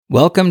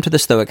Welcome to the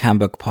Stoic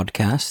Handbook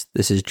podcast.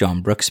 This is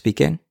John Brooks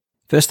speaking.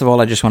 First of all,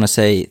 I just want to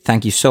say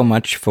thank you so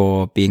much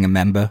for being a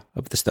member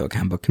of the Stoic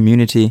Handbook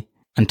community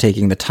and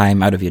taking the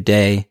time out of your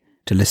day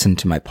to listen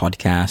to my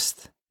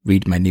podcast,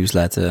 read my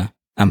newsletter,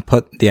 and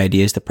put the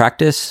ideas to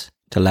practice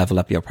to level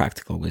up your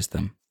practical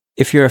wisdom.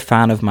 If you're a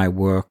fan of my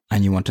work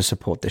and you want to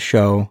support the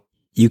show,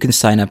 you can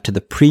sign up to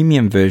the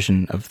premium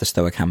version of the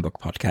Stoic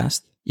Handbook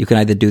podcast. You can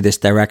either do this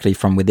directly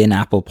from within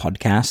Apple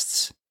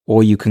Podcasts,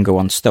 or you can go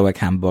on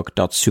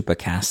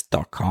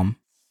stoichandbook.supercast.com.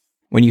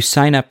 When you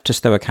sign up to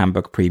Stoic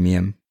Handbook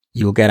Premium,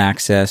 you'll get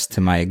access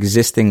to my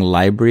existing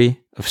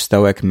library of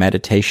Stoic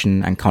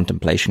meditation and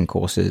contemplation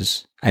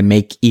courses. I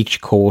make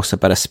each course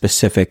about a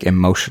specific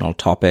emotional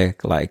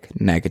topic like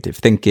negative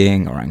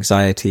thinking or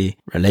anxiety,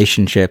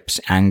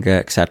 relationships, anger,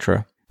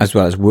 etc., as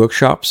well as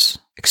workshops,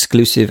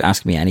 exclusive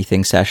Ask Me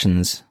Anything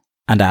sessions,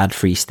 and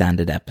ad-free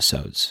standard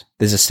episodes.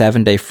 There's a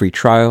 7-day free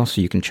trial,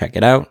 so you can check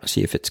it out,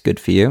 see if it's good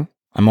for you.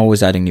 I'm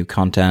always adding new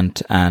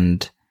content,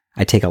 and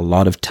I take a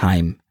lot of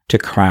time to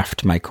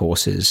craft my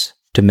courses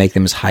to make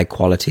them as high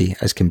quality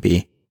as can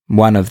be.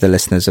 One of the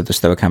listeners of the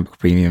Stoic Handbook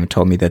Premium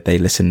told me that they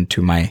listened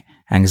to my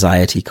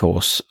anxiety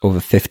course over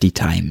 50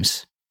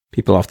 times.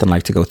 People often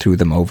like to go through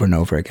them over and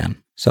over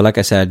again. So like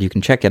I said, you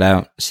can check it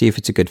out, see if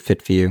it's a good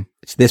fit for you.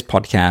 It's this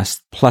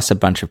podcast plus a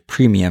bunch of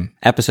premium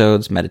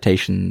episodes,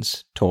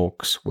 meditations,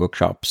 talks,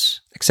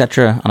 workshops,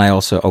 etc. And I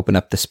also open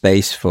up the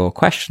space for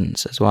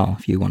questions as well.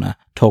 If you want to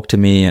talk to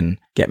me and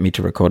get me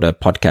to record a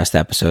podcast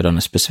episode on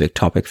a specific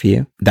topic for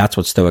you, that's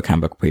what Stoic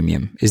Handbook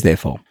Premium is there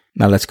for.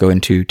 Now let's go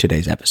into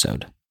today's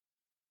episode.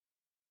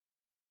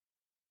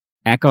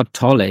 Eckhart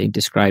Tolle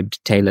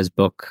described Taylor's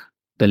book,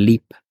 The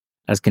Leap,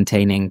 as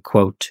containing,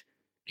 quote,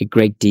 a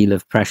great deal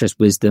of precious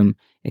wisdom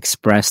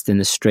expressed in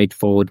the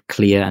straightforward,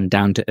 clear, and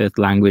down-to-earth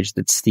language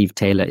that Steve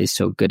Taylor is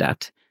so good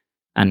at,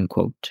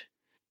 unquote.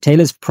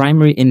 Taylor's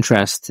primary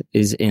interest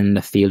is in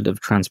the field of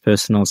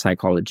transpersonal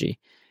psychology,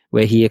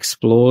 where he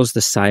explores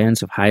the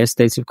science of higher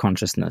states of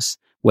consciousness,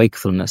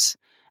 wakefulness,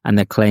 and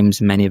the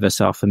claims many of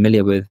us are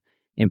familiar with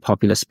in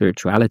popular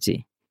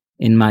spirituality.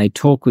 In my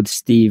talk with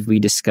Steve, we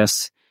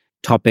discuss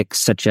topics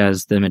such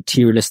as the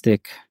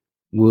materialistic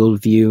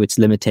worldview, its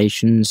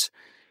limitations,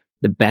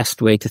 the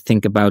best way to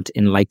think about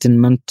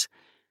enlightenment,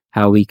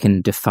 how we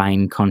can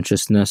define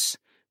consciousness,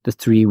 the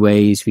 3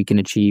 ways we can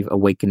achieve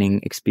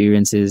awakening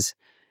experiences,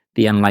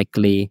 the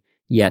unlikely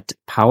yet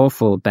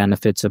powerful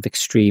benefits of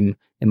extreme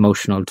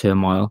emotional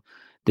turmoil,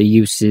 the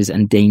uses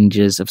and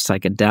dangers of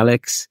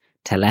psychedelics,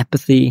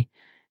 telepathy,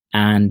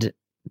 and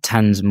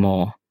tons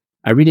more.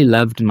 I really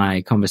loved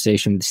my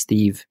conversation with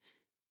Steve.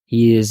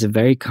 He is a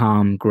very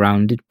calm,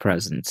 grounded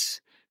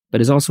presence, but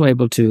is also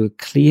able to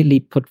clearly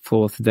put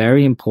forth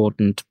very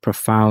important,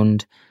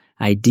 profound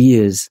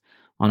ideas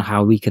on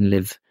how we can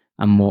live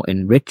a more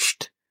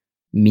enriched,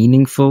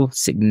 meaningful,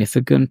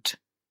 significant,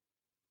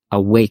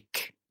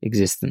 awake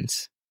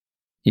existence.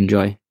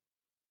 Enjoy.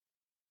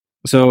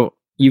 So,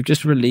 you've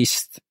just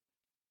released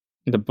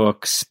the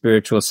book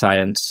Spiritual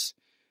Science,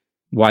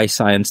 Why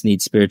Science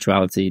Needs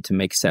Spirituality to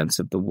Make Sense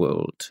of the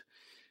World.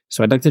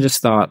 So I'd like to just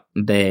start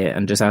there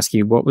and just ask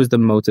you, what was the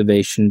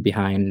motivation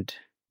behind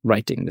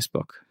writing this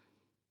book?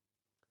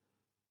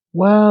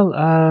 Well,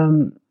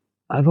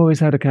 I've always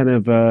had a kind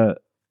of a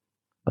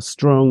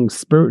strong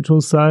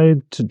spiritual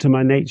side to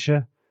my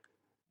nature,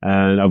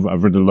 and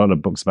I've read a lot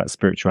of books about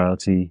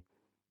spirituality,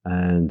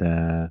 and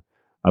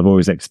I've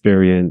always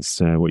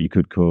experienced what you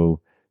could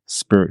call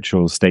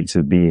spiritual states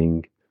of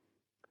being.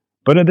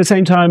 But at the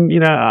same time,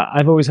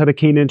 I've always had a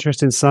keen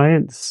interest in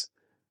science,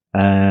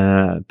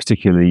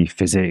 particularly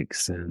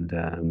physics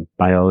and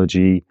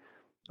biology.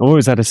 I've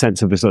always had a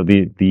sense of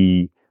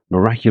the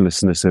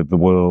miraculousness of the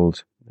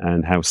world,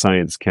 and how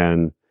science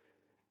can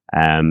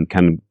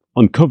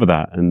uncover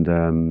that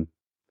and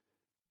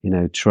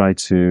try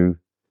to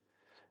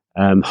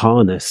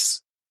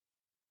harness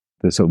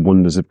the sort of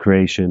wonders of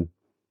creation.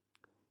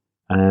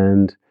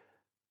 And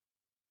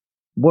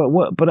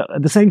but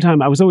at the same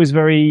time, I was always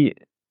very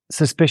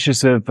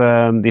suspicious of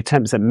the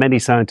attempts that many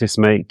scientists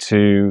make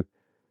to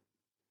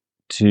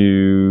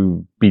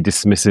be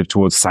dismissive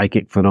towards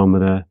psychic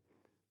phenomena,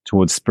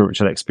 towards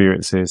spiritual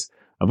experiences.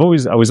 I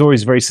was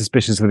always very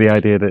suspicious of the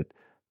idea that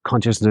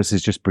consciousness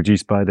is just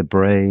produced by the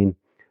brain.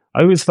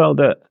 I always felt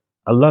that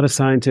a lot of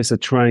scientists are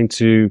trying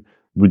to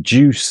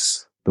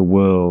reduce the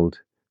world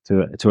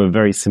to a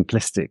very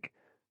simplistic,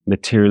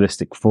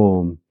 materialistic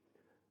form.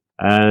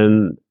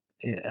 And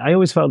I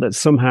always felt that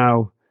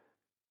somehow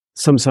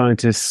some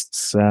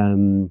scientists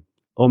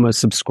almost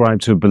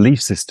subscribe to a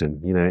belief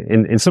system.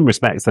 In some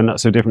respects, they're not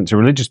so different to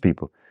religious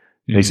people.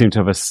 Mm-hmm. They seem to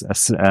have a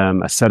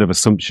set of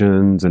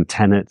assumptions and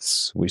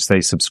tenets which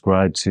they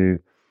subscribe to,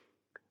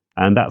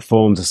 and that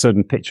forms a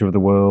certain picture of the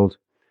world.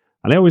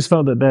 And I always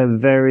felt that they're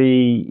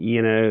very,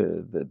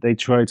 they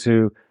try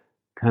to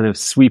kind of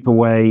sweep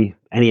away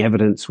any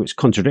evidence which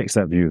contradicts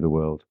that view of the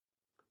world.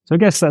 So I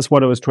guess that's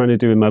what I was trying to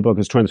do in my book. I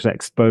was trying to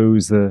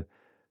expose the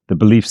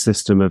belief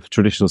system of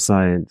traditional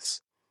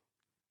science,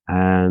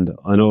 and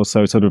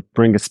also sort of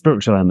bring a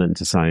spiritual element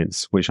to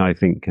science, which I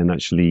think can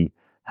actually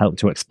help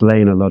to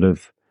explain a lot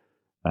of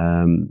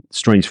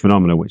strange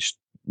phenomena which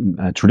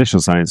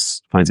traditional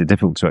science finds it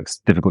difficult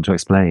to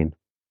explain.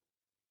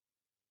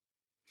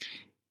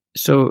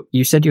 So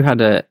you said you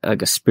had a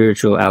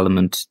spiritual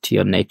element to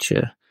your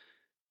nature.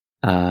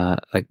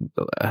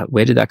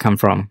 Where did that come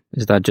from?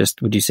 Is that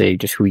just, would you say,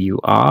 just who you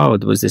are, or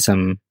was there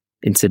some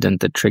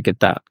incident that triggered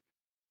that?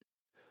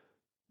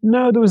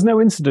 No, there was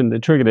no incident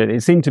that triggered it.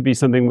 It seemed to be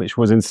something which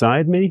was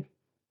inside me.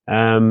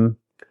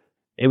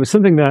 It was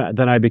something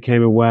that I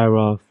became aware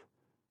of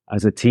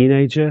as a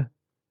teenager.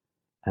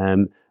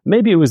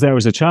 Maybe it was there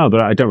as a child,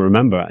 but I don't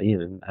remember.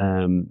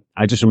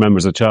 I just remember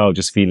as a child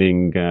just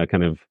feeling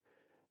kind of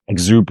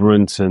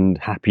exuberant and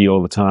happy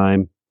all the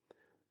time,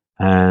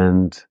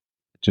 and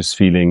just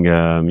feeling,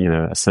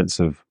 a sense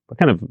of a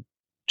kind of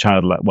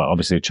childlike, well,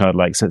 obviously a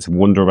childlike sense of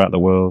wonder about the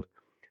world.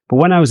 But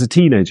when I was a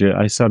teenager,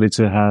 I started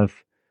to have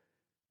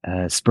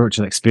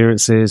spiritual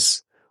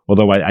experiences,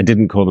 although I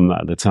didn't call them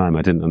that at the time.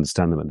 I didn't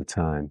understand them at the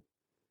time.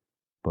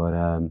 But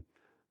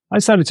I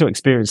started to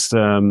experience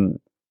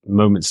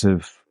moments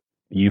of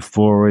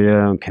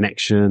euphoria and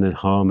connection and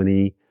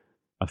harmony,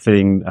 a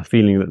feeling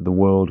that the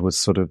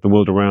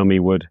world around me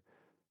would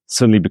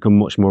suddenly become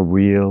much more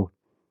real.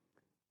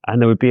 And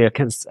there would be a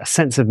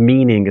sense of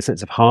meaning, a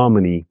sense of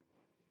harmony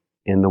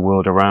in the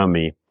world around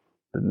me.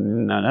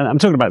 I'm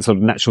talking about sort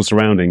of natural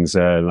surroundings,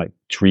 like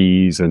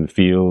trees and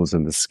fields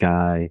and the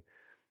sky.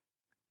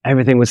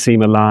 Everything would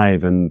seem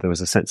alive, and there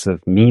was a sense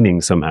of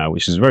meaning somehow,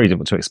 which is very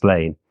difficult to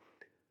explain.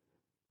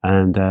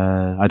 And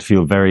I'd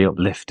feel very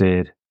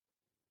uplifted.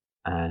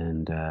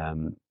 And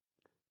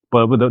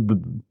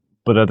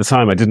but at the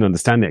time, I didn't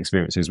understand the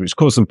experiences, which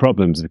caused some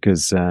problems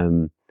because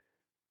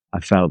I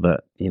felt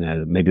that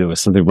maybe there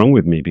was something wrong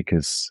with me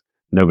because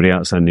nobody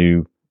else I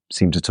knew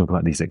seemed to talk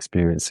about these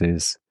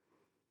experiences.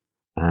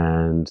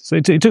 And so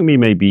it took me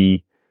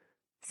maybe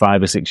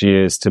 5 or 6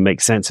 years to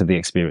make sense of the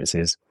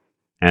experiences.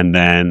 And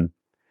then,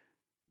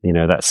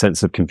 that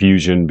sense of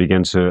confusion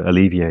began to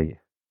alleviate.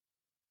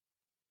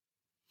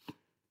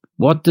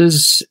 What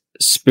does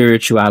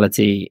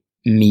spirituality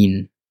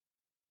mean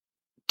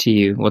to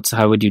you?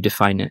 How would you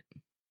define it?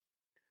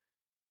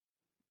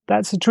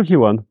 That's a tricky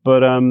one.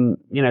 But,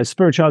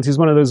 spirituality is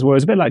one of those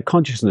words, a bit like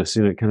consciousness,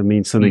 it kind of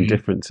means something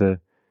different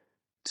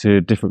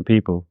to different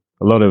people.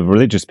 A lot of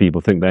religious people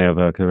think they have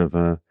a kind of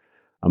a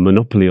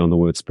monopoly on the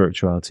word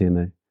spirituality,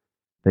 and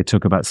they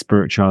talk about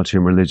spirituality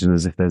and religion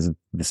as if there's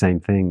the same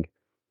thing.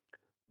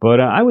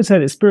 But I would say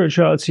that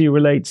spirituality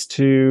relates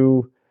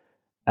to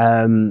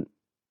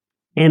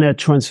inner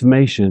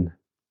transformation.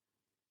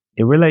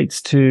 It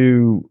relates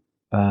to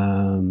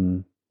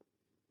an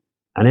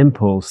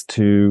impulse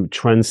to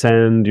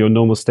transcend your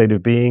normal state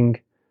of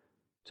being,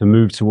 to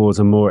move towards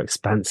a more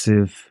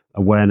expansive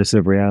awareness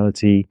of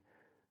reality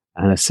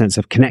and a sense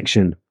of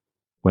connection,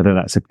 whether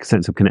that's a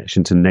sense of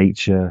connection to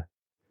nature,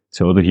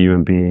 to other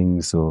human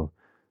beings, or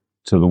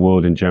to the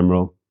world in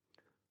general.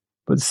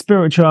 But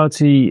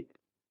spirituality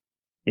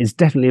is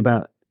definitely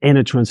about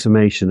inner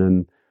transformation.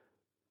 And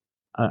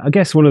I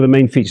guess one of the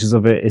main features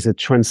of it is a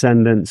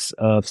transcendence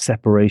of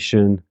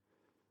separation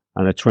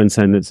and a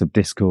transcendence of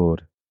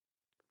discord.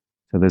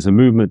 So there's a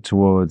movement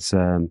towards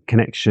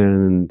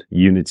connection,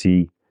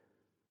 unity,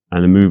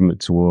 and a movement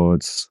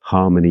towards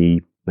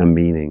harmony and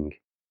meaning.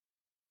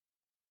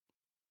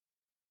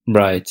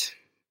 Right.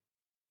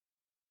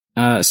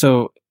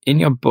 So in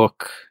your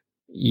book,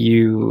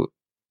 you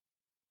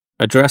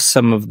address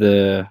some of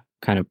the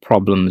kind of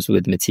problems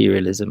with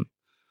materialism.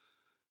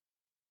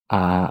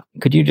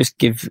 Could you just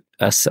give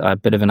us a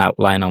bit of an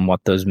outline on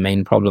what those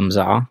main problems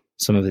are,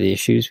 some of the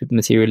issues with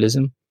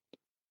materialism,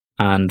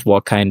 and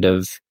what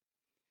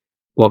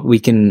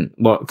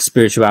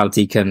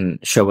spirituality can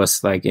show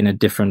us, like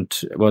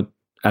what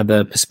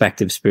other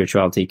perspective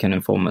spirituality can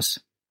inform us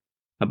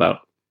about?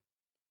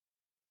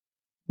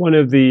 One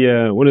of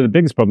the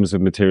biggest problems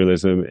of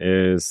materialism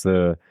is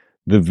the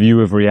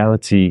view of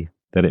reality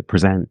that it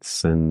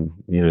presents, and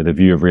the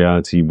view of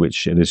reality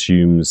which it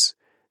assumes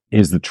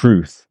is the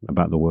truth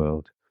about the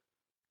world.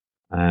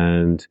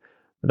 And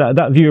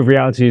that view of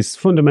reality is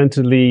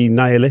fundamentally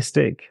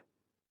nihilistic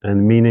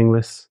and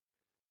meaningless.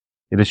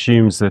 It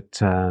assumes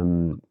that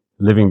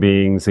living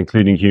beings,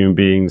 including human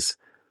beings,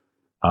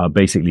 are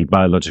basically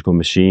biological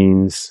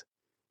machines.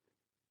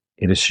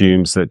 It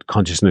assumes that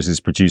consciousness is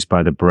produced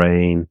by the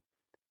brain,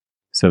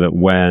 so that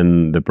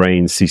when the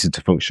brain ceases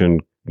to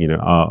function,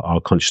 our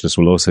consciousness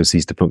will also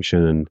cease to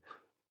function.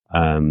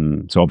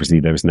 And so obviously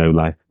there is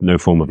no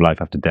form of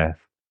life after death.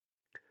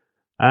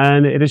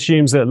 And it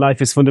assumes that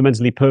life is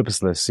fundamentally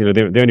purposeless.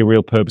 The only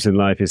real purpose in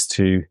life is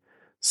to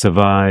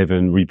survive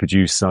and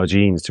reproduce our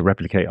genes, to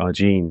replicate our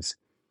genes.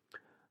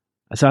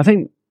 So I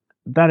think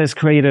that has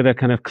created a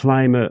kind of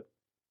climate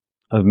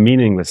of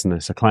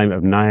meaninglessness, a climate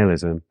of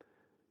nihilism.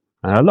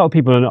 And a lot of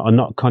people are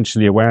not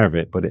consciously aware of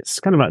it, but it's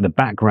kind of like the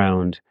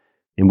background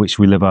in which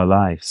we live our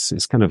lives.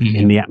 It's kind of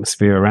in the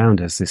atmosphere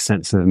around us, this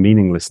sense of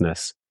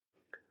meaninglessness.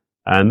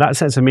 And that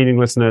sense of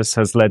meaninglessness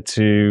has led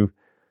to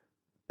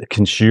the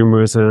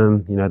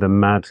consumerism, the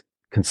mad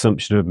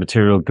consumption of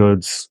material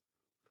goods.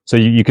 So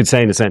you could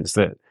say, in a sense,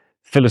 that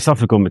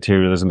philosophical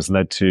materialism has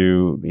led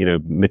to,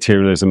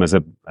 materialism as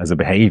a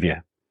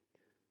behavior.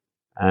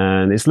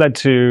 And it's led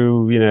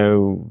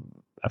to,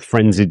 a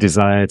frenzied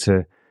desire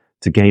to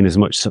gain as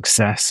much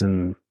success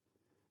and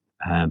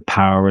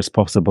power as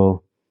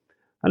possible.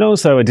 And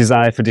also a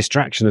desire for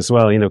distraction as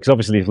well, because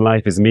obviously if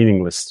life is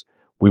meaningless,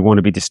 we want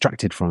to be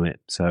distracted from it.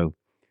 So,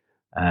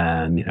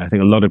 I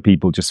think a lot of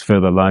people just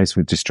fill their lives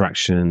with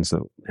distractions,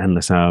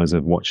 endless hours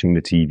of watching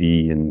the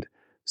TV and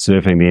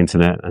surfing the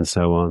internet and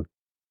so on.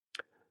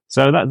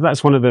 So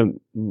that's one of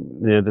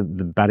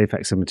the bad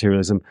effects of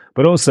materialism.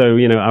 But also,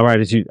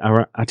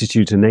 our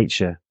attitude to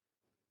nature.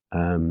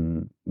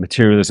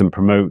 Materialism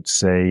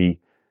promotes a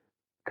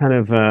kind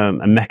of a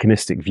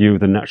mechanistic view of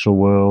the natural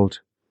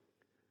world.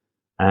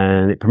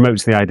 And it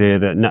promotes the idea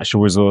that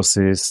natural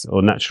resources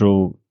or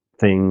natural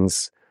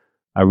things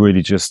are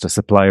really just a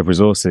supply of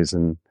resources,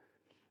 and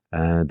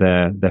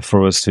they're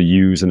for us to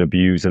use and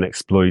abuse and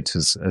exploit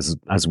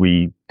as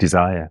we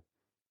desire.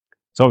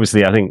 So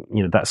obviously, I think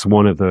that's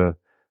one of the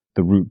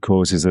root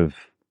causes of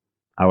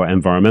our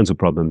environmental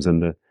problems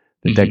and the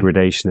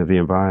degradation of the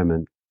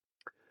environment.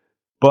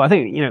 But I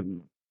think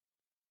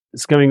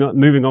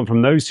moving on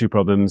from those two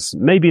problems,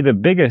 maybe the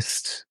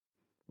biggest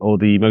or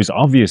the most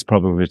obvious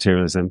problem with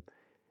materialism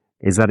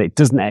is that it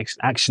doesn't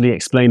actually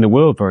explain the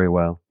world very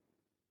well.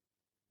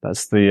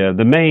 That's the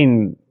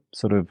main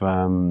sort of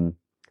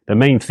the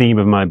main theme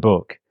of my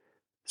book,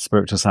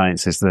 Spiritual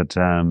Science, is that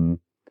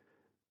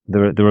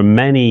there are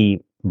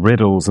many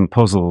riddles and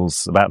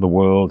puzzles about the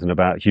world and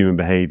about human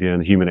behavior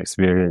and human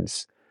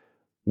experience,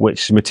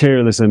 which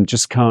materialism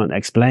just can't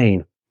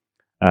explain.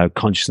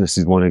 Consciousness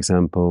is one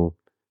example.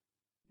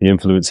 The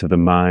influence of the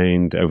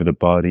mind over the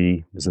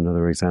body is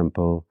another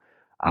example.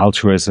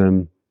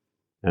 Altruism.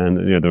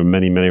 And there are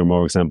many, many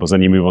more examples.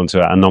 Then you move on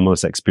to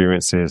anomalous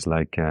experiences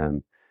like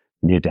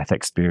near-death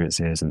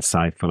experiences and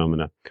psi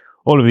phenomena.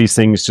 All of these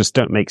things just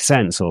don't make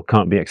sense or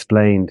can't be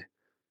explained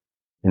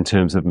in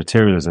terms of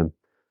materialism.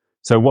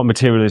 So what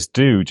materialists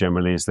do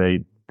generally is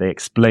they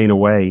explain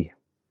away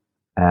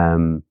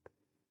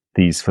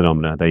these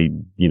phenomena. They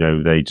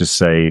just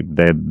say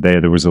they're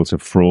the result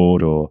of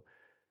fraud, or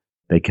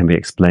they can be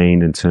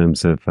explained in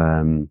terms of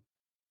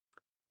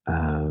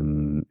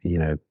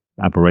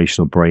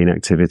aberrational brain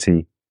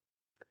activity.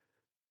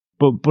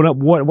 But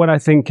what I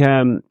think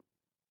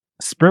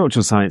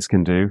spiritual science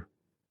can do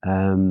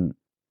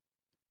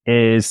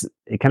is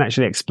it can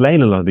actually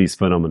explain a lot of these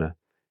phenomena.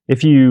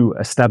 If you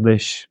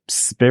establish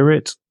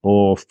spirit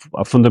or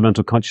a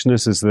fundamental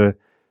consciousness as the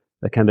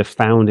kind of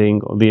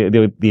founding or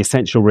the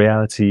essential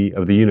reality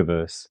of the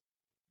universe,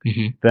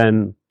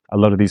 then a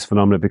lot of these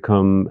phenomena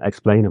become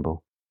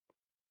explainable.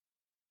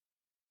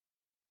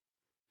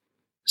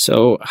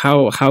 So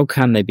how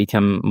can they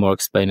become more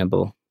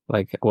explainable?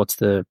 Like, what's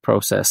the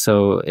process?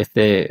 So if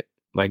they're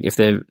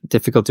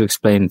difficult to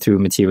explain through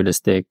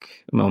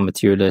more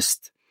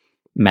materialist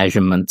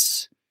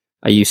measurements,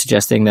 are you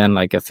suggesting then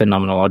like a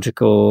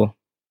phenomenological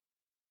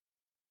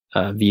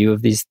view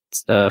of these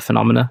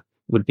phenomena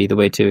would be the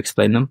way to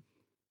explain them?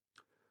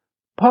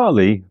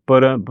 Partly,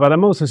 but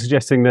I'm also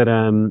suggesting that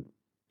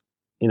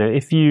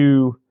if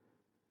you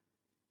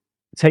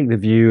take the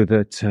view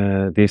that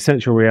the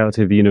essential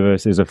reality of the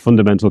universe is a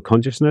fundamental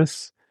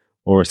consciousness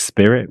or a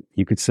spirit,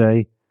 you could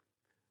say,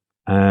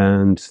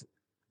 and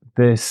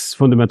this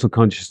fundamental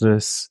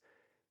consciousness,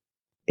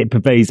 it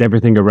pervades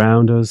everything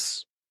around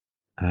us,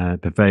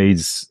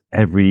 pervades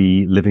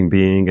every living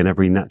being and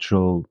every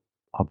natural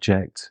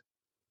object.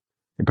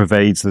 It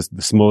pervades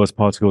the smallest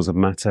particles of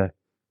matter.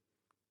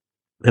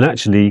 And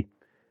actually,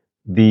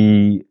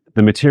 the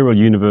material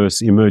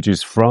universe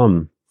emerges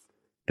from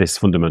this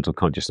fundamental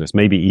consciousness,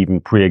 maybe even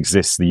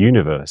pre-exists the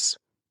universe.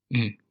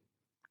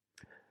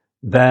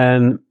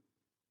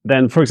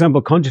 Then, for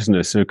example,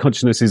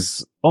 consciousness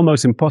is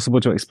almost impossible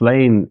to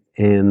explain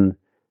it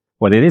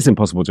is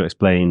impossible to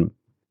explain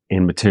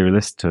in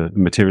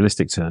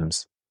materialistic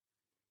terms.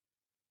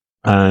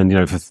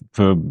 And,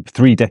 for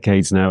 3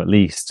 decades now, at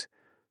least,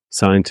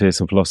 scientists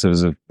and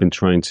philosophers have been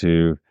trying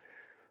to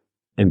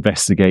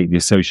investigate the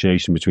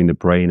association between the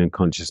brain and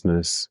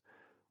consciousness,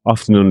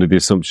 often under the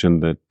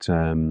assumption that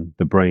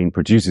the brain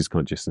produces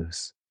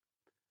consciousness.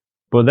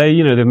 But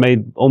they've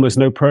made almost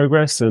no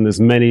progress, and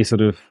there's many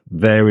sort of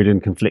varied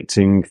and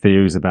conflicting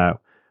theories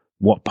about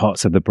what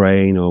parts of the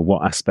brain or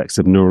what aspects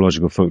of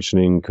neurological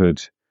functioning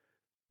could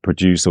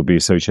produce or be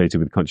associated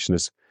with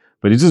consciousness.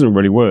 But it doesn't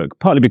really work,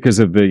 partly because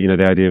of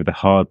the idea of the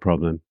hard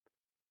problem,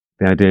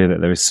 the idea that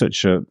there is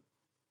such a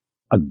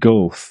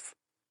gulf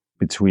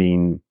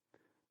between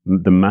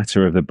the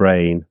matter of the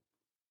brain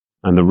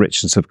and the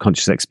richness of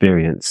conscious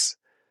experience.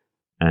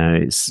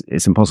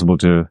 It's impossible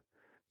to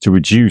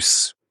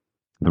reduce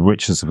the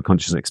richness of a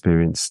conscious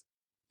experience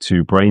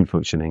to brain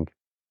functioning.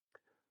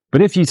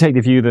 But if you take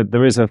the view that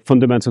there is a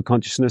fundamental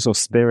consciousness or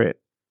spirit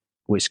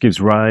which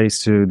gives rise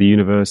to the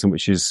universe and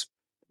which is,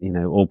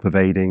 all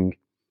pervading,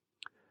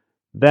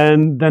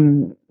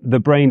 then the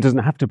brain doesn't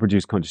have to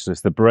produce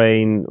consciousness.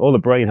 All the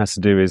brain has to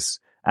do is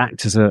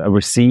act as a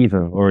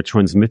receiver or a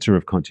transmitter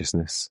of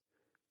consciousness,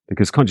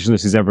 because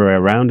consciousness is everywhere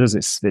around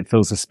us. It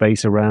fills the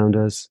space around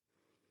us.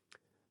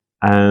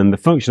 And the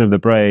function of the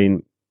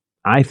brain,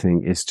 I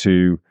think, is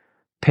to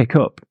pick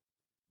up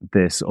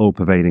this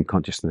all-pervading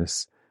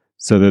consciousness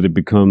so that it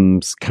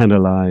becomes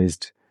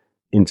canalized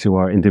into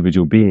our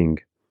individual being,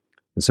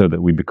 and so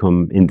that we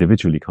become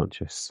individually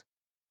conscious.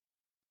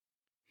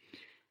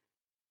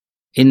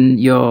 In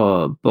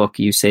your book,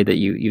 you say that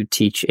you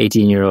teach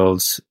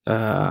 18-year-olds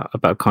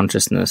about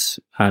consciousness,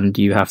 and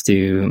you have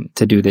to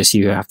do this,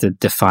 you have to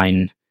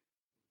define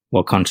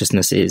what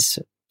consciousness is.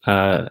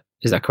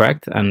 Is that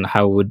correct? And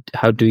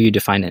how do you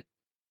define it?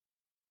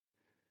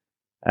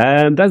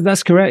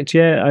 That's correct.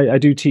 Yeah, I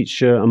do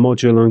teach a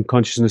module on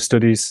consciousness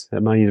studies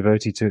at my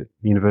university to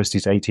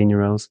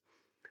 18-year-olds,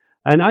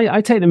 and I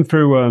take them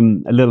through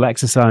a little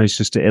exercise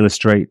just to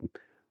illustrate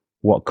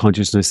what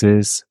consciousness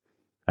is.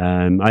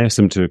 I ask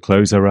them to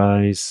close their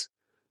eyes,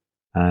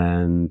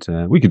 and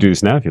we could do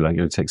this now if you like.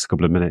 It takes a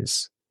couple of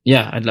minutes.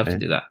 Yeah, I'd love to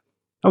do that.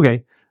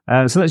 Okay,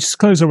 so let's just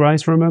close our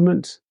eyes for a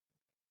moment.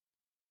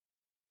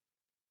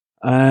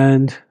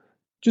 And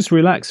just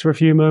relax for a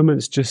few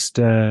moments. Just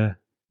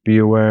be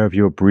aware of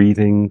your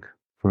breathing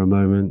for a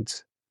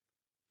moment.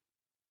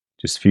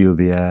 Just feel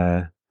the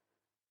air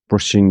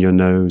brushing your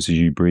nose as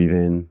you breathe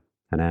in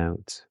and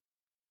out.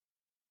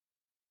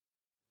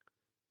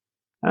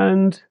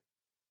 And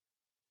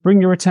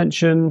bring your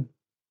attention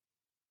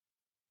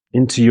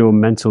into your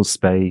mental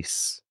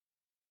space.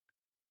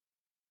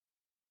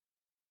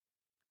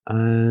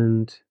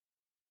 And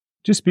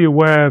just be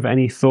aware of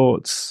any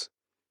thoughts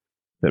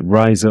that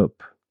rise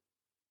up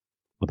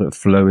or that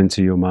flow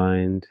into your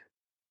mind.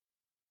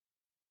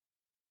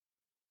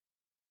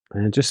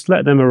 And just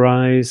let them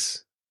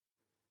arise,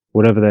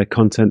 whatever their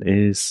content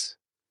is.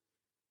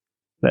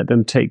 Let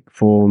them take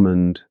form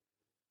and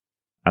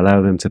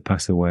allow them to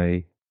pass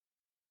away.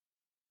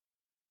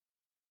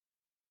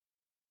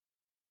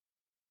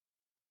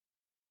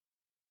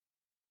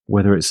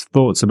 Whether it's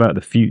thoughts about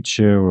the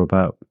future or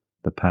about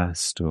the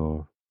past,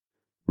 or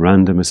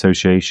random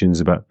associations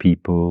about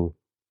people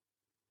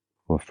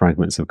or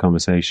fragments of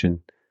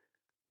conversation,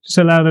 just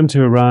allow them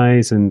to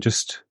arise and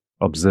just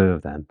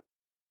observe them.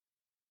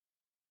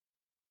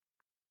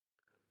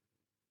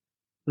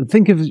 And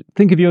think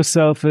of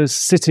yourself as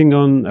sitting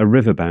on a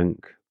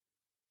riverbank,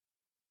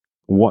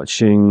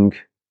 watching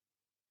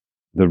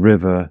the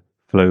river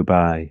flow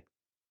by.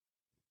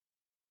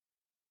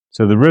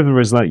 So the river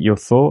is like your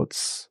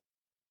thoughts,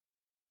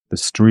 the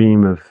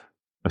stream of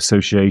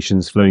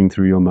associations flowing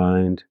through your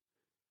mind.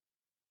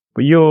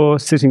 But you're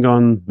sitting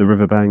on the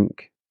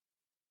riverbank,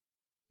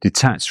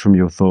 detached from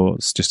your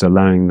thoughts, just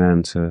allowing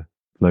them to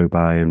flow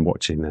by and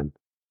watching them.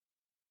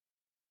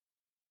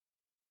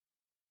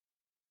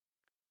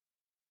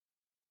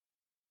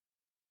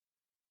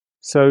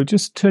 So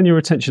just turn your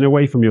attention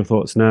away from your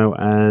thoughts now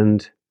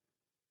and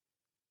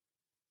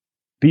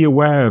be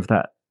aware of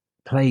that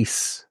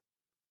place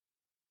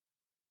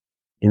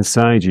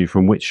inside you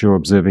from which you're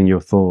observing your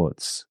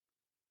thoughts.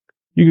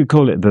 You could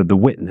call it the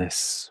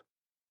witness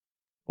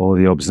or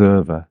the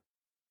observer,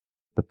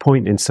 the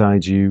point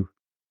inside you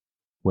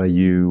where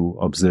you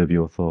observe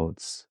your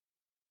thoughts.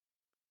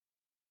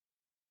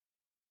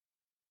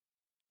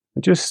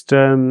 Just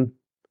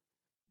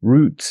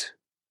root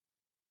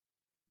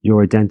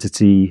your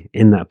identity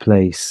in that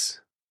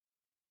place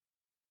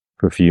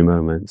for a few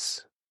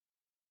moments.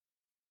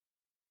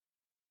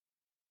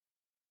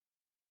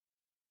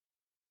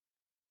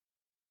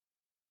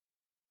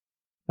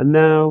 And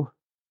now,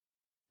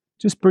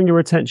 just bring your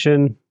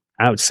attention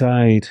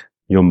outside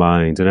your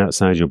mind and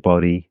outside your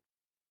body,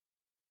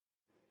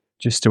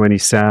 just to any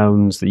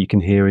sounds that you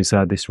can hear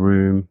inside this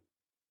room.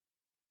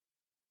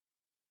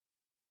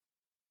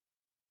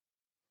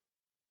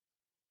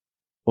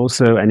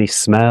 Also, any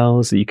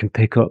smells that you can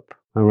pick up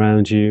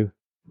around you.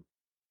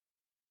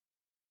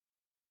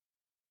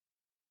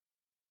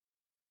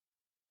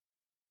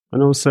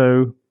 And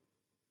also,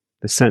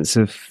 the sense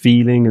of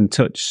feeling and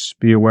touch.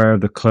 Be aware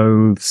of the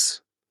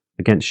clothes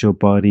against your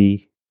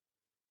body,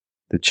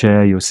 the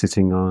chair you're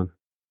sitting on.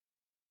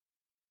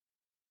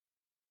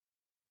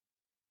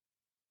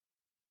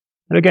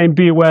 And again,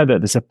 be aware that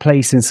there's a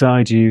place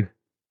inside you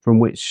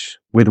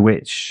with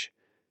which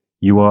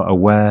you are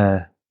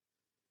aware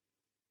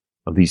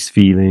of these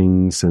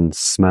feelings and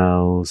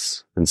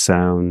smells and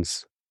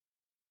sounds.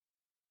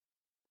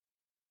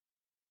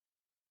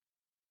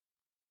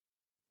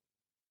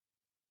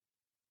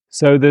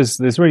 So there's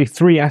really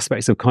three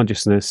aspects of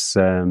consciousness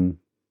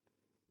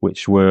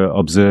which we're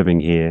observing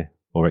here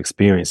or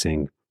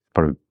experiencing.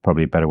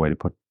 Probably a better way to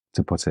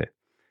put it.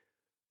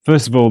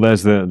 First of all,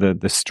 there's the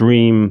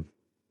stream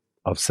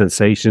of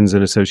sensations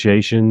and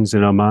associations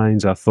in our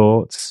minds, our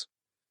thoughts.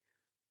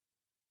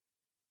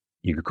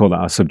 You could call that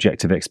our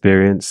subjective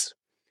experience.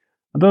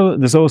 Although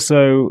there's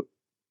also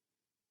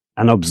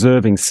an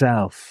observing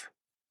self,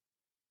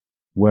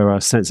 where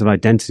our sense of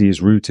identity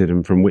is rooted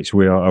and from which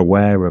we are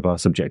aware of our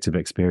subjective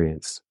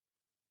experience.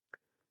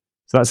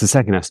 So that's the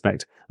second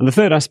aspect. And the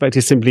third aspect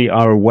is simply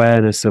our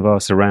awareness of our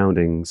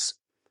surroundings,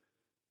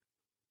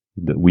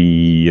 that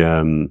we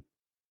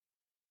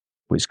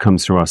which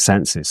comes through our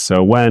senses. So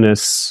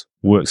awareness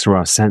works through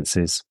our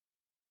senses.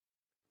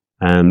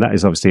 And that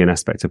is obviously an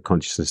aspect of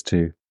consciousness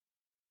too.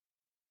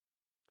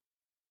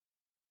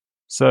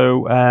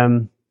 So,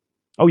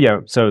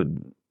 so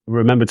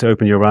remember to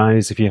open your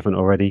eyes if you haven't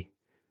already,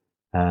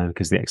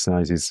 because the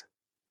exercise is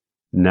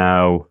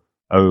now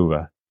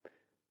over.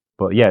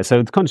 But yeah,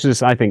 so the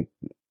consciousness, I think,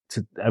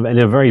 in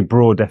a very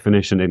broad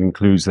definition, it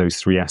includes those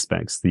three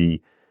aspects: the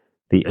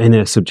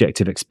inner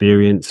subjective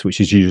experience,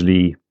 which is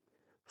usually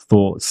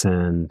thoughts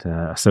and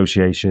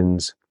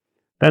associations.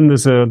 Then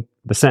there's the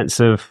sense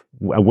of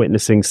a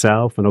witnessing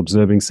self and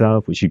observing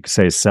self, which you could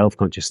say is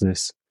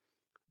self-consciousness.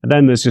 And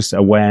then there's just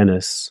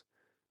awareness,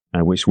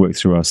 which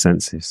works through our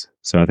senses.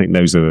 So I think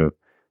those are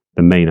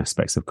the main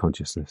aspects of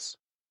consciousness.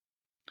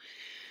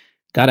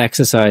 That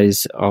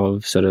exercise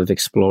of sort of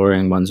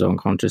exploring one's own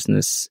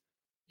consciousness,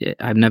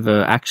 I've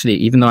never actually,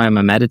 even though I'm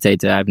a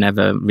meditator, I've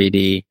never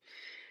really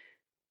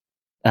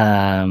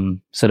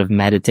sort of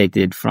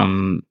meditated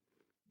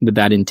with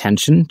that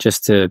intention,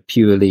 just to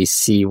purely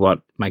see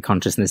what my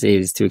consciousness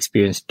is, to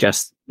experience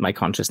just my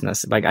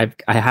consciousness. Like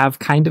I have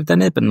kind of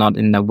done it, but not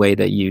in the way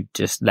that you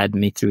just led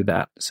me through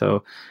that.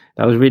 So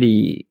that was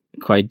really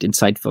quite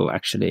insightful,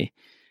 actually.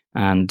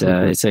 And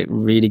it's a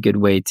really good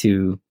way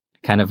to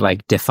kind of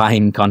like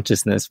define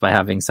consciousness by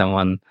having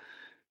someone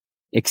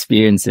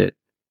experience it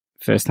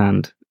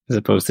firsthand, as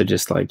opposed to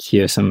just like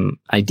hear some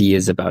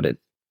ideas about it.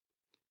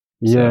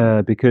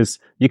 Yeah, because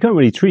you can't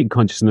really treat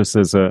consciousness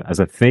as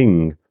a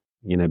thing,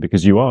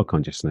 because you are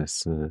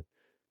consciousness.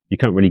 You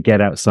can't really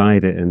get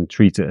outside it and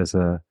treat it as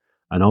an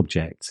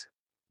object,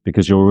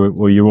 because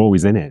you're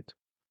always in it.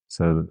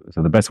 So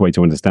the best way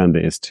to understand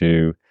it is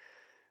to,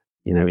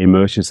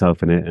 immerse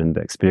yourself in it and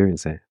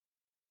experience it.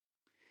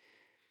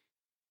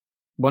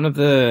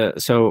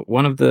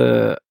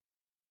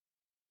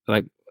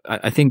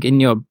 I think in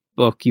your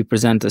book you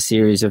present a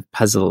series of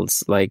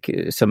puzzles, like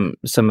some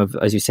of,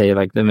 as you say,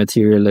 like the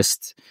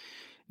materialist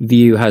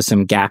view has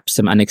some gaps,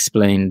 some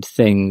unexplained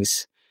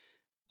things.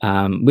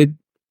 With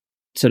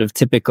sort of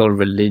typical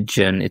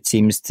religion, it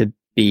seems to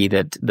be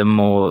that the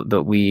more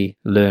that we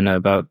learn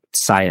about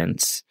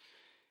science,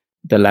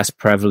 the less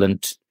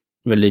prevalent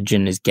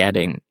religion is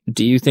getting.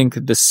 Do you think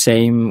that the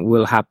same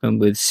will happen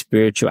with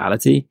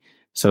spirituality?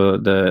 So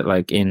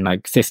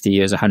in 50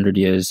 years, 100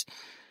 years,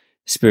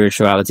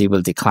 spirituality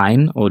will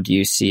decline, or do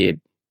you see it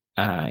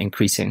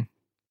increasing?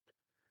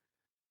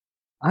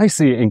 I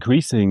see it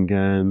increasing.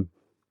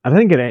 I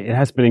think it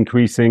has been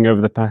increasing over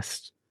the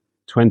past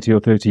 20 or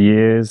 30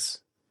 years.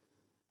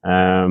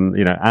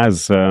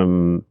 As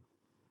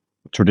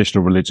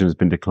traditional religion has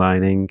been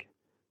declining,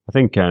 I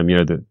think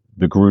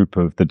the group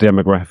of the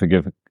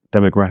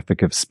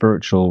demographic of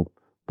spiritual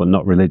but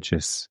not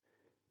religious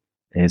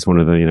is one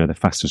of the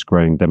fastest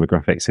growing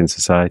demographics in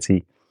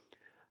society.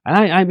 And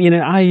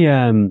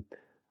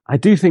I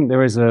do think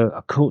there is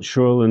a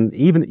cultural and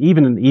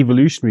even an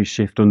evolutionary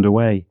shift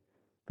underway.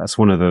 That's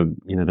one of the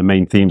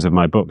main themes of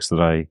my books, that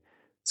I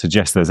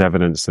suggest there's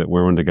evidence that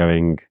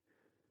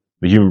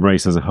the human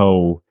race as a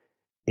whole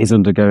is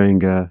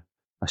undergoing a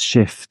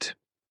shift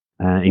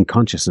in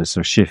consciousness,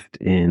 or a shift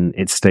in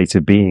its state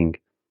of being.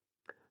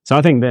 So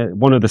I think that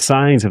one of the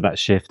signs of that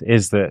shift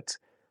is that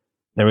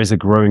there is a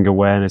growing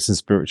awareness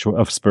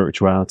of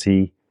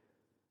spirituality.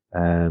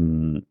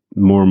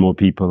 More and more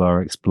people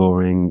are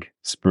exploring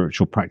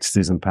spiritual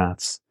practices and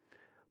paths.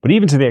 But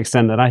even to the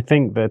extent that I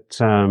think that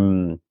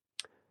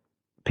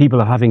people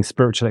are having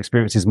spiritual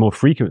experiences more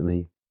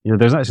frequently.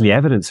 There's actually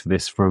evidence for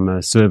this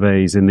from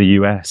surveys in the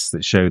US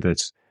that show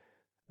that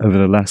over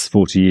the last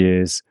 40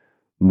 years,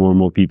 more and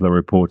more people are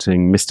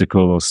reporting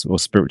mystical or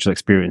spiritual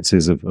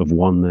experiences of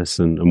oneness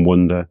and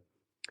wonder.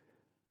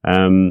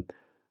 And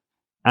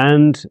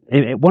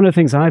one of the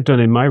things I've done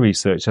in my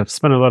research, I've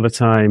spent a lot of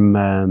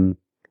time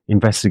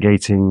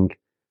investigating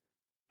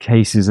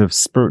cases of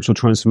spiritual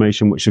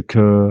transformation which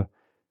occur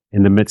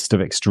in the midst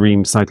of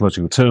extreme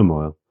psychological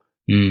turmoil.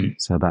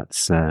 So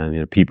that's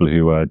people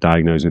who are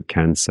diagnosed with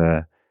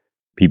cancer,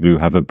 people who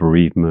have a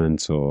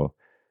bereavement, or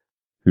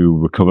who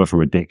recover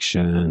from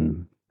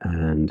addiction,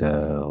 and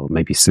or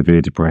maybe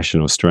severe depression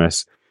or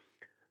stress.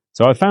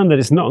 So I found that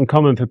it's not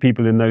uncommon for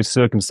people in those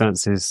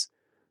circumstances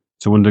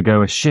to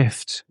undergo a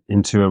shift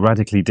into a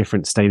radically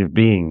different state of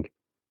being,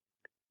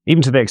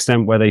 even to the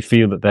extent where they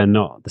feel that they're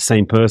not the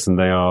same person,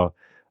 they are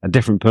a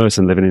different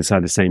person living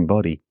inside the same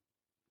body.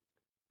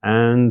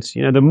 And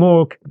the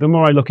more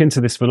I look into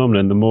this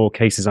phenomenon, the more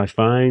cases I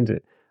find.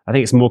 I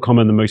think it's more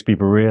common than most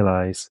people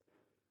realize.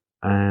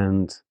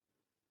 And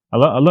a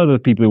lot of the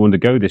people who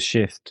undergo this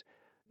shift,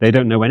 they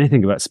don't know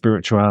anything about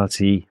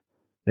spirituality.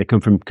 They come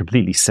from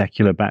completely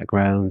secular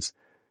backgrounds,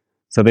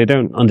 so they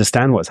don't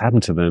understand what's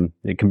happened to them.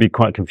 It can be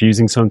quite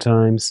confusing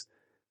sometimes,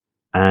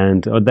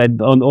 or they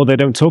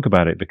don't talk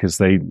about it because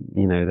they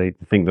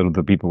think that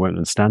other people won't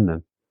understand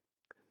them.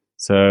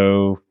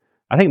 So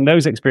I think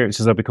those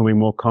experiences are becoming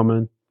more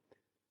common.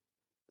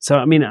 So,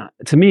 I mean,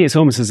 to me, it's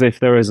almost as if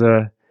there is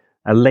a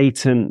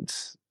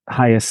latent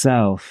higher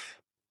self,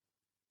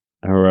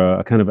 or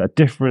a kind of a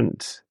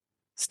different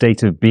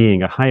state of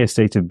being, a higher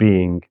state of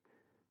being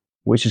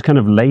which is kind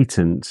of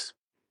latent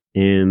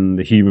in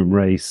the human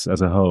race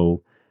as a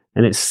whole.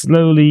 And it's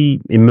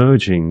slowly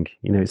emerging,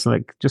 it's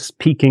like just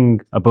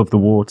peeking above the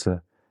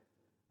water.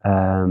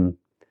 And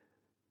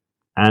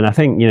I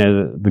think,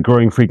 the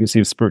growing frequency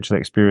of spiritual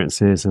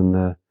experiences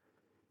and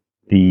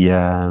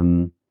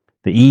the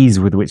ease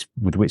with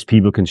which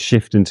people can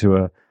shift into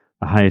a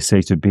higher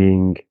state of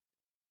being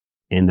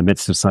in the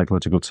midst of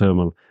psychological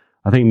turmoil,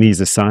 I think these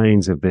are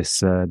signs of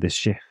this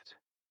shift.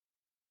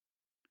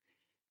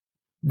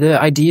 The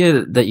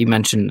idea that you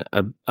mentioned,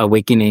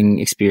 awakening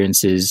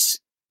experiences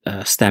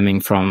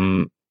stemming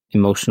from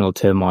emotional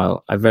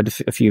turmoil, I've read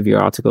a few of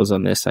your articles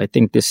on this. I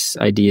think this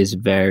idea is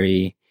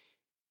very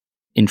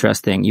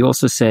interesting. You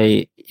also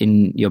say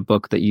in your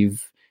book that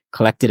you've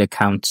collected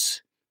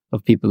accounts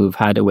of people who've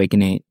had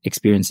awakening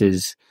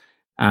experiences,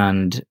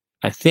 and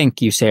I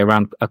think you say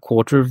around a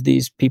quarter of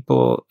these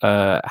people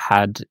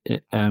had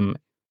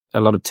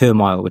a lot of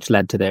turmoil, which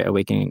led to their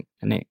awakening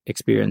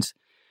experience.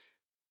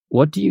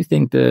 What do you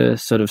think the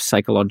sort of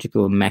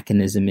psychological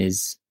mechanism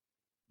is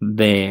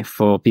there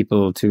for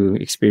people to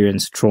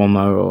experience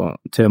trauma or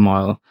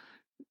turmoil,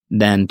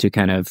 then to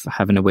kind of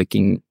have an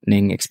awakening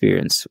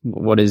experience?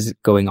 What is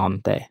going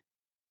on there?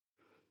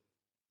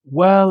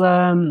 Well,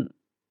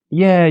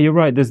 yeah, you're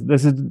right.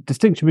 There's a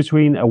distinction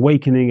between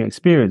awakening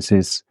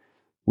experiences,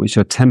 which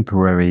are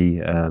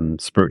temporary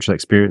spiritual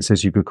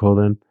experiences, you could call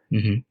them,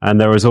 and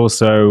there is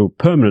also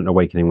permanent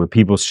awakening, where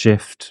people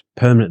shift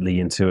permanently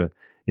into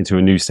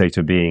a new state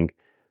of being.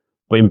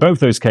 But in both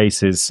those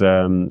cases,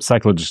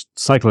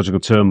 psychological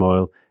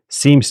turmoil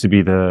seems to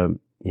be the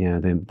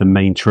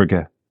main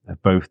trigger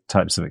of both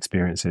types of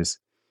experiences.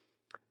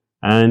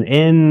 And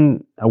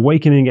in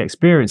awakening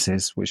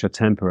experiences, which are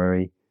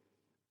temporary,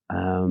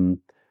 I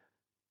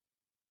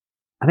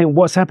think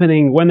what's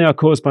happening when they are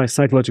caused by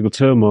psychological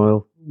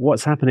turmoil,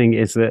 what's happening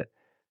is that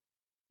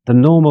the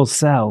normal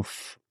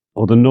self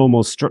or the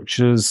normal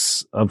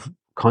structures of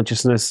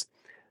consciousness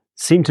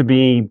seem to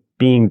be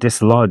being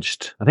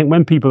dislodged. I think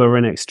when people are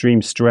in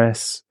extreme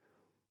stress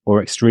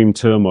or extreme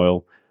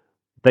turmoil,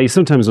 they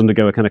sometimes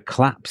undergo a kind of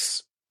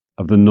collapse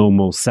of the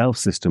normal self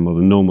system or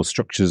the normal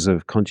structures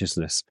of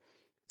consciousness.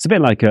 It's a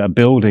bit like a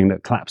building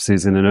that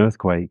collapses in an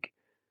earthquake.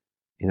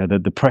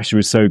 The pressure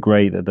is so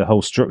great that the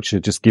whole structure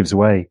just gives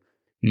way.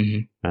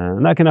 And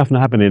that can often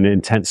happen in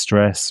intense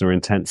stress or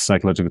intense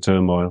psychological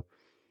turmoil.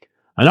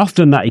 And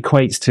often that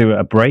equates to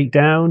a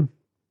breakdown,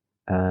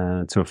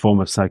 to a form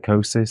of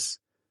psychosis.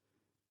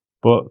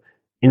 But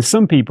in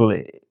some people,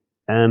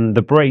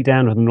 the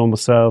breakdown of the normal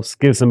selves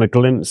gives them a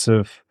glimpse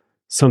of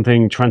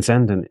something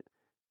transcendent.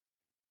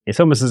 It's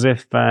almost as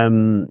if,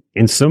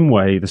 in some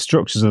way, the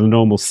structures of the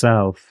normal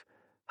self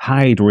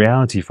hide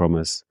reality from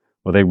us,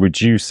 or they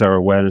reduce our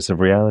awareness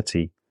of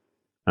reality,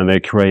 and they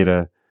create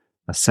a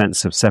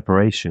sense of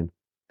separation.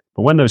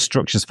 But when those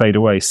structures fade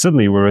away,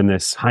 suddenly we're in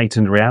this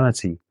heightened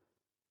reality.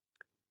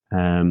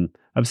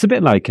 It's a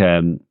bit like,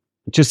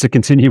 just to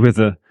continue with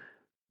the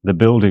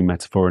building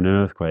metaphor in an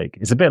earthquake,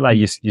 it's a bit like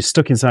you're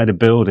stuck inside a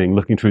building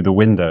looking through the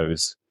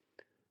windows,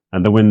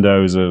 and the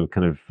windows are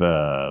kind of,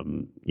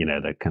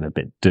 they're kind of a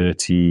bit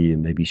dirty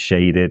and maybe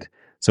shaded.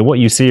 So what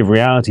you see of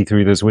reality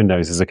through those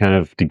windows is a kind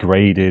of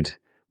degraded,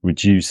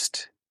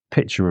 reduced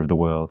picture of the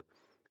world.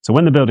 So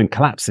when the building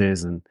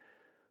collapses and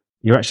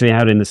you're actually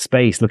out in the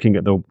space looking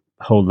at the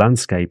whole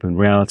landscape, and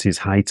reality is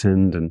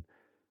heightened, and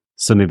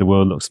suddenly the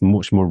world looks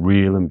much more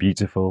real and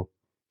beautiful.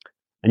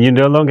 And you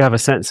no longer have a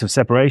sense of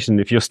separation.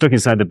 If you're stuck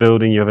inside the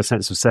building, you have a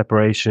sense of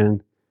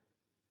separation.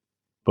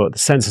 But the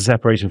sense of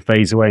separation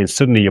fades away, and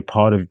suddenly you're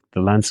part of the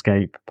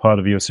landscape, part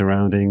of your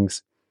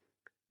surroundings.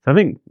 So I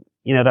think,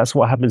 that's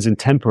what happens in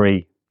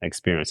temporary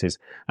experiences.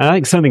 And I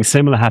think something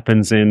similar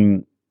happens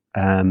in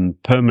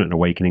permanent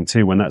awakening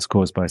too, when that's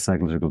caused by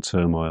psychological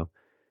turmoil.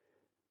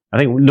 I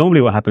think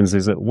normally what happens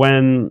is that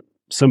when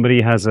somebody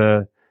has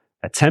a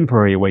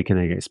temporary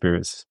awakening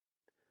experience,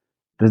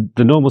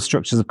 the normal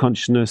structures of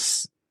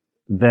consciousness,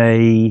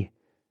 they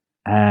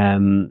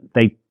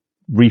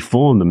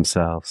reform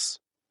themselves.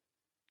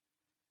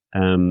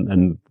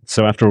 And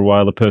so after a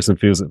while, the person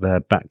feels that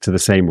they're back to the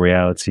same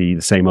reality,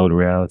 the same old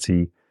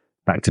reality,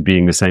 back to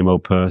being the same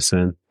old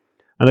person.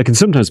 And there can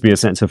sometimes be a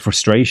sense of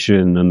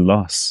frustration and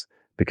loss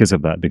because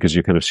of that, because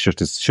you're kind of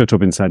shut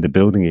up inside the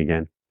building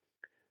again.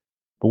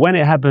 But when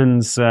it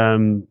happens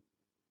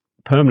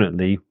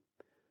permanently,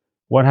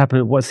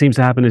 what seems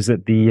to happen is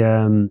that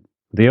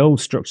the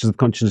old structures of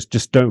consciousness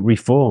just don't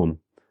reform.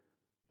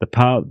 The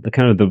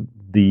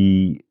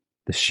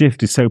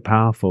shift is so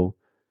powerful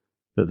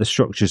that the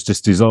structures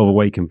just dissolve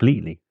away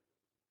completely.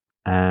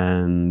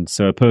 And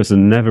so a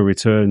person never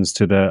returns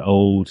to their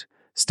old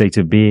state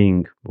of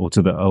being or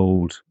to their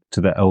old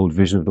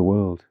vision of the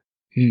world.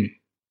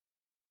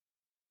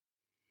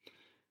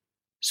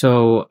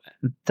 So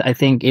I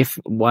think if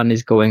one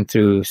is going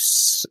through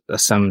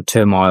some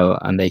turmoil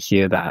and they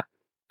hear that,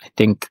 I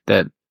think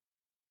that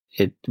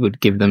it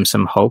would give them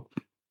some hope,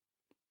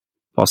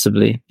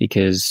 possibly,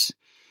 because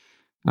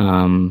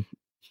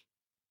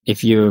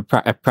if you're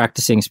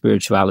practicing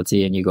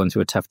spirituality and you're going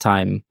through a tough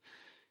time,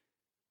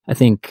 I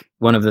think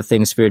one of the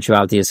things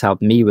spirituality has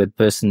helped me with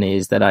personally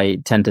is that I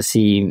tend to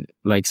see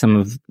like some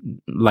of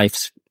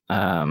life's,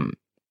 the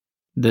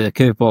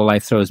curveball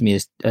life throws me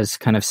as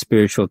kind of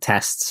spiritual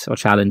tests or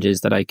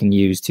challenges that I can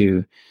use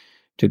to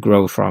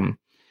grow from.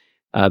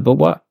 But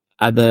what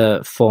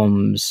other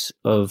forms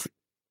of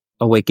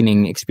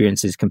awakening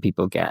experiences can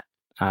people get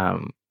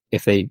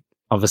if they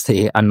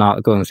obviously are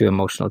not going through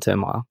emotional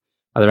turmoil?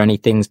 Are there any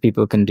things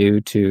people can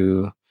do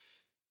to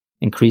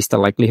increase the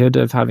likelihood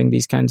of having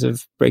these kinds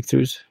of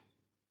breakthroughs?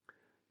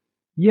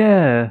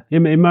 Yeah,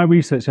 in my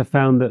research, I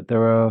found that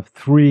there are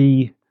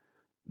three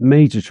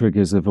major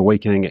triggers of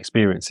awakening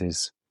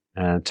experiences,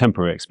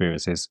 temporary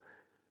experiences.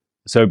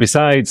 So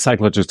besides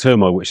psychological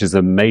turmoil, which is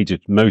the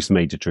most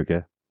major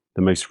trigger,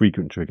 the most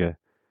frequent trigger,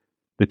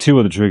 the two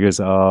other triggers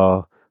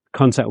are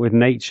contact with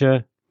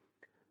nature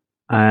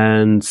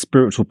and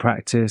spiritual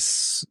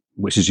practice,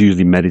 which is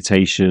usually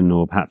meditation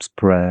or perhaps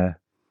prayer,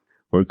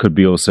 or it could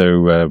be also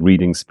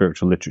reading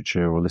spiritual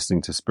literature or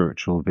listening to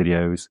spiritual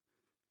videos.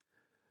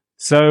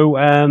 So,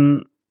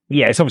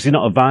 yeah, it's obviously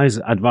not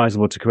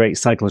advisable to create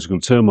psychological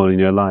turmoil in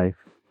your life.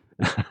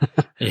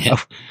 Yeah.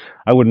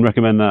 I wouldn't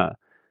recommend that.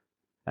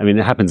 I mean,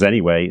 it happens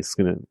anyway.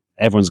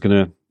 Everyone's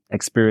gonna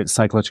experience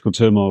psychological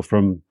turmoil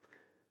from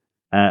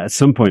at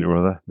some point or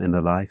other in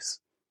their lives.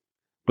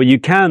 But you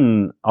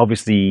can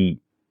obviously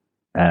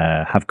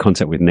have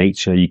contact with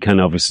nature. You can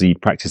obviously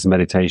practice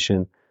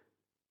meditation.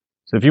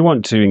 So if you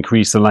want to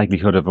increase the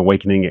likelihood of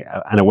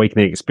an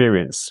awakening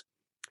experience,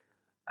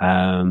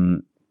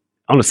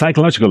 on a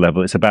psychological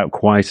level, it's about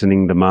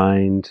quietening the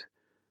mind,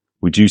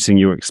 reducing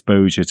your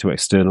exposure to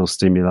external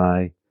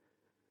stimuli.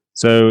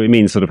 So it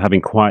means sort of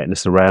having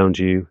quietness around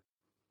you,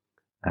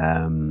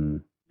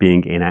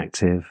 being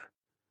inactive,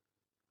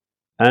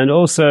 and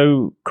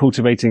also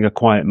cultivating a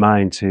quiet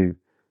mind too.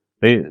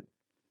 The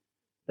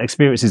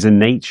experiences in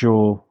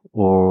nature,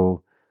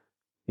 or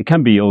it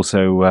can be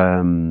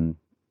also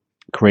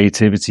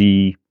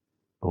creativity,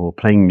 or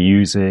playing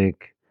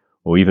music,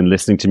 or even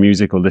listening to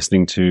music, or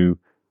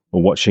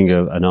watching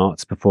an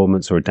arts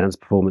performance or a dance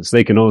performance.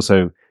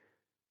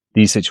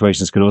 These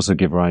situations can also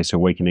give rise to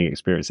awakening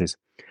experiences.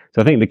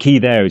 So I think the key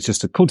there is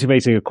just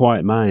cultivating a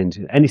quiet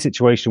mind. Any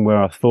situation where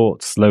our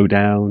thoughts slow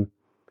down,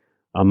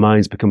 our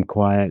minds become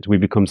quiet, we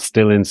become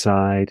still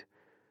inside,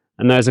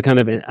 and there's a kind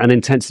of an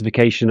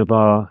intensification of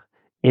our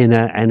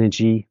inner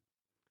energy.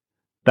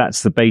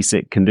 That's the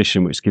basic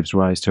condition which gives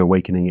rise to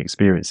awakening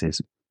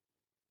experiences.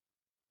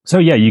 So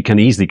yeah, you can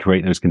easily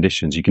create those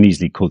conditions. You can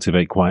easily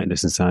cultivate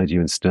quietness inside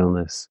you and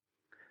stillness.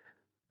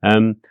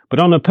 But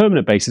on a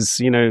permanent basis,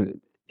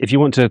 if you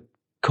want to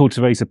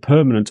cultivate a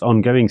permanent,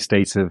 ongoing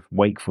state of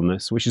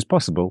wakefulness, which is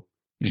possible,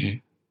 mm-hmm.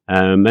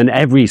 And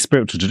every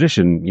spiritual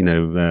tradition,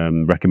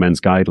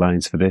 recommends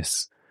guidelines for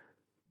this.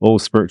 All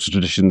spiritual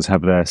traditions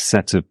have their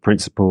set of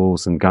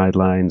principles and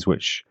guidelines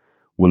which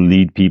will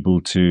lead people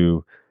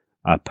to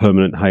a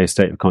permanent higher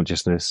state of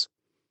consciousness.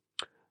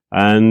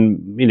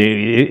 And,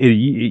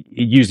 it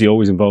usually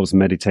always involves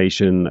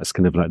meditation. That's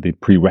kind of like the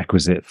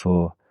prerequisite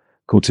for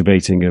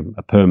cultivating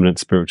a permanent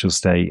spiritual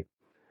state.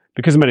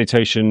 Because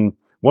meditation,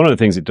 one of the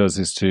things it does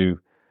is to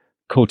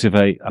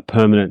cultivate a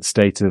permanent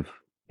state of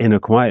inner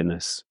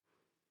quietness,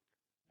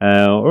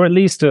 or at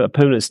least a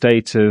permanent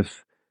state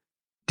of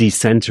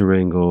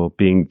decentering or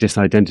being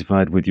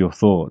disidentified with your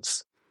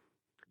thoughts.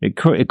 It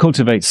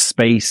cultivates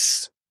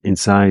space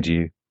inside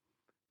you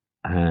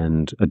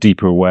and a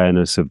deeper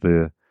awareness of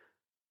the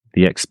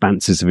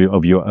expanses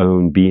of your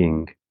own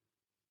being.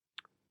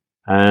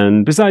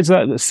 And besides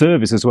that,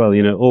 service as well.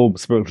 All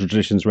spiritual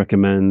traditions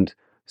recommend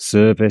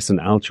service and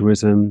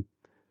altruism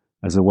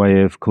as a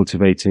way of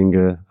cultivating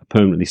a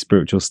permanently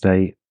spiritual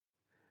state.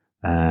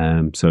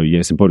 So yeah,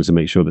 it's important to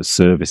make sure that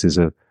service is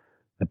a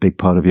big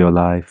part of your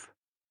life.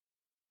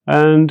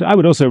 And I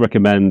would also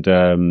recommend,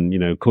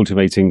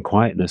 cultivating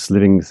quietness,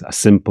 living a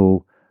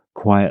simple,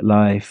 quiet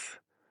life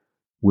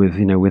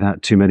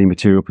without too many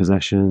material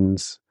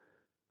possessions.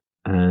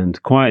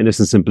 And quietness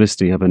and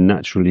simplicity have a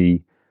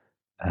naturally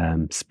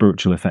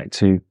spiritual effect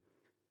too.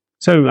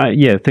 So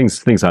yeah,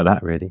 things like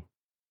that really.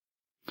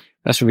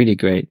 That's really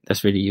great.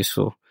 That's really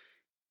useful.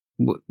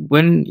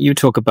 When you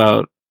talk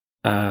about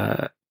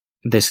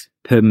this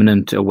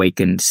permanent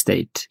awakened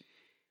state,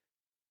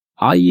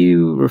 are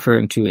you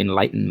referring to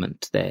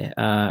enlightenment there?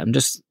 I'm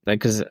just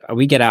because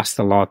we get asked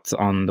a lot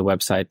on the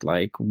website,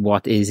 like,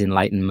 what is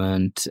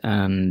enlightenment?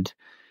 And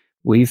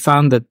we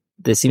found that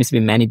there seems to be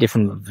many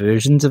different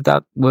versions of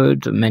that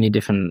word, many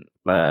different,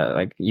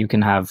 like you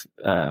can have,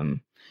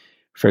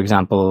 for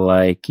example,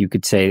 like you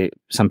could say,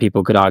 some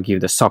people could argue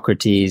that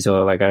Socrates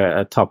or like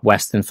a top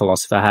Western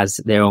philosopher has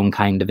their own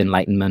kind of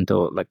enlightenment,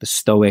 or like the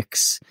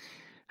Stoics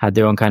had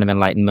their own kind of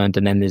enlightenment.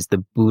 And then there's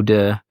the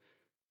Buddha,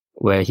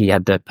 where he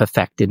had the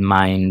perfected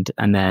mind.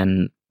 And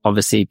then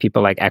obviously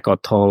people like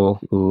Eckhart Tolle,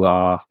 who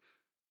are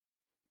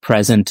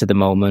present to the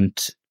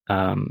moment,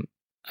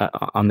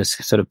 on this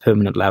sort of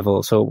permanent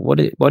level. So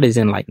what is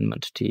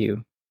enlightenment to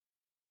you?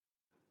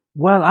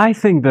 Well, I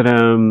think that,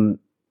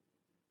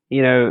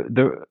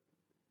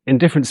 in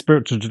different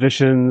spiritual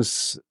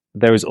traditions,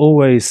 there is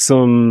always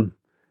some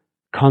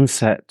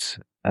concept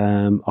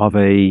of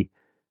a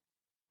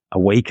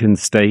awakened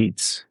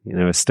state,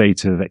 a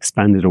state of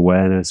expanded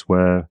awareness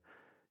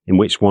in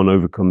which one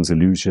overcomes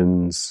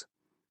illusions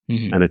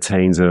and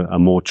attains a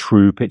more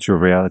true picture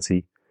of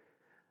reality.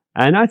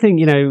 And I think,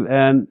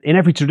 in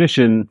every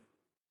tradition,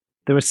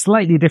 there are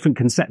slightly different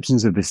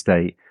conceptions of this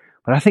state,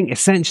 but I think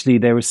essentially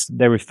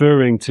they're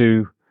referring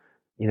to,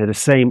 the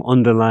same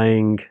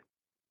underlying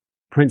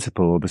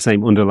principle or the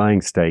same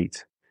underlying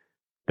state.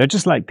 They're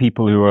just like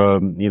people who are,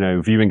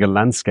 viewing a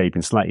landscape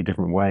in slightly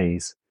different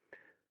ways.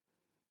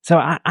 So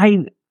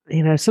I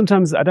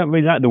sometimes I don't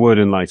really like the word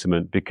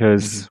enlightenment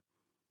because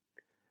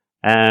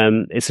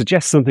it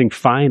suggests something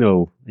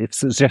final. It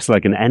suggests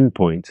like an end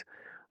point.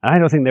 I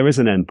don't think there is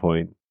an end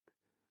point.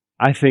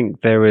 I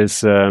think there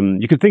is,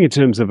 you could think in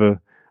terms of a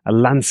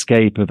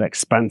landscape of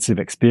expansive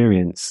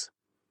experience,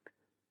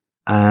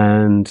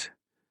 and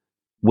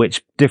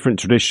which different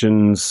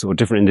traditions or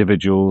different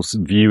individuals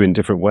view in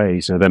different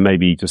ways. They may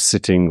be just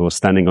sitting or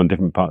standing on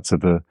different parts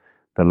of the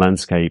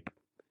landscape.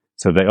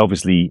 So they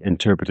obviously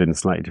interpret it in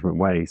slightly different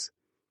ways.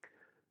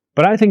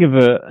 But I think of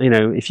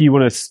if you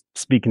want to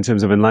speak in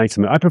terms of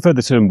enlightenment, I prefer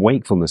the term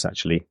wakefulness,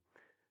 actually,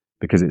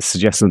 because it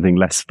suggests something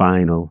less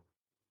final.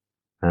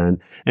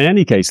 And in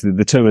any case,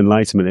 the term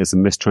enlightenment is a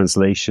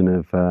mistranslation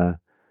of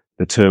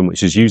the term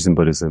which is used in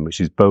Buddhism, which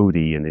is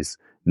bodhi, and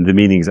the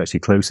meaning is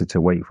actually closer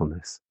to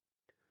wakefulness.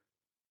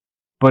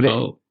 But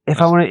in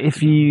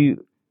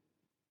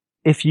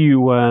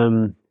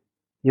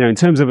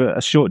terms of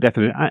a short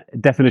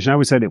definition, I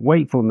would say that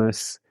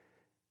wakefulness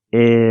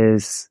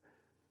is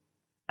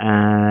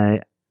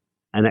an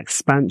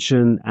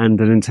expansion and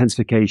an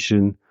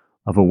intensification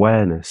of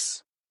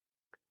awareness.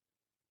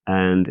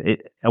 And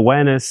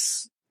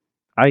awareness,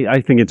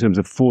 I think in terms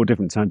of 4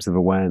 different types of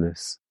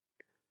awareness.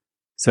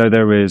 So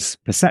there is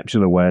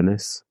perceptual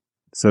awareness,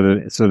 so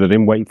that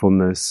in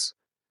wakefulness,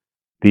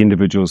 the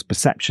individual's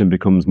perception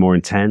becomes more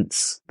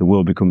intense, the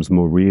world becomes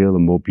more real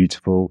and more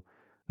beautiful,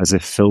 as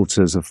if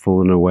filters have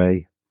fallen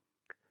away.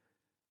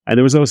 And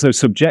there is also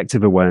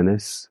subjective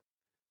awareness.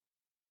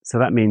 So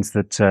that means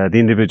that the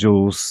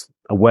individual's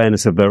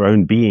awareness of their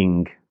own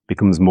being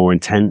becomes more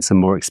intense and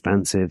more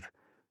expansive.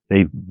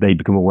 They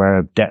become aware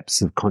of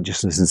depths of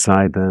consciousness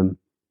inside them.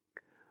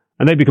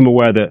 And they become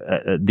aware that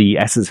at the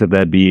essence of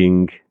their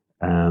being,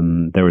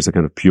 there is a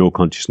kind of pure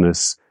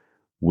consciousness,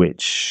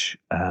 which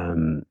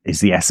is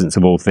the essence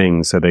of all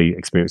things. So they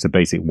experience a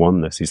basic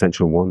oneness,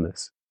 essential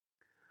oneness.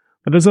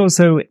 But there's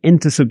also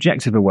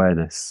intersubjective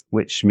awareness,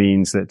 which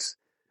means that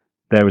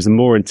there is a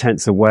more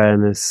intense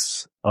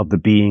awareness of the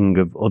being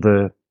of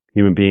other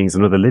human beings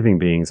and other living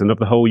beings and of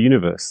the whole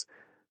universe.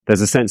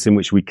 There's a sense in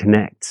which we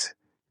connect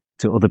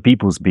to other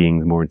people's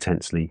beings more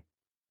intensely.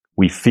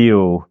 We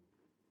feel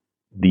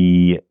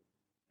the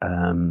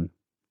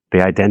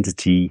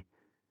identity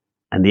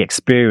and the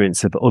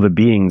experience of other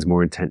beings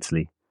more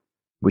intensely,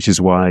 which is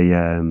why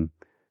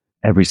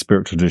every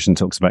spiritual tradition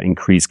talks about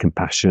increased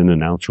compassion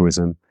and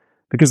altruism,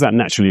 because that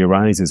naturally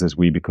arises as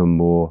we become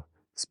more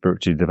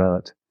spiritually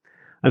developed.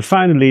 And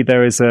finally,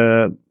 there is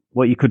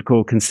what you could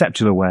call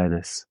conceptual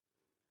awareness.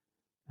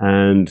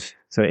 And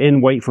so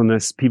in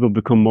wakefulness, people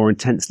become more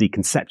intensely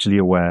conceptually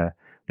aware.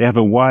 They have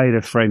a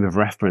wider frame of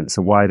reference,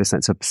 a wider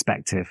sense of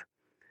perspective.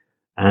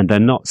 And they're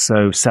not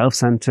so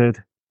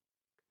self-centered.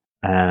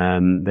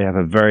 They have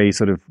a very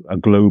sort of a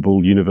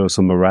global,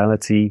 universal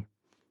morality.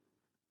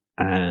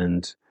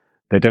 And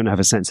they don't have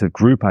a sense of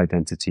group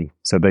identity.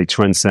 So they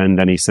transcend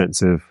any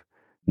sense of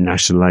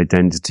national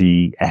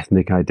identity,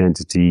 ethnic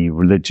identity,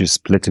 religious,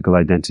 political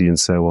identity, and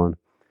so on.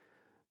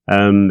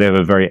 They have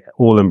a very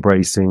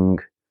all-embracing,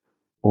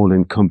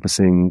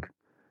 all-encompassing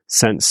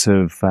sense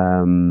of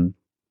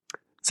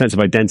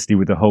identity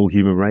with the whole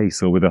human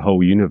race or with the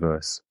whole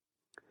universe.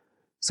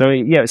 So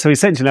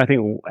essentially, I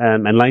think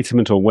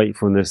enlightenment or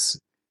wakefulness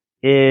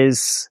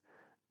is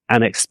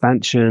an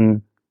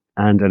expansion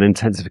and an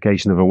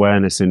intensification of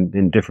awareness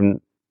in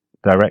different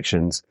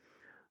directions.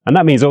 And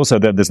that means also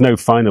that there's no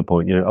final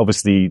point.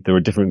 Obviously there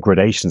are different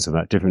gradations of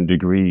that, different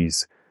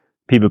degrees.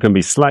 People can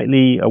be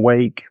slightly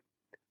awake.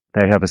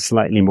 They have a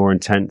slightly more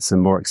intense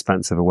and more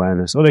expansive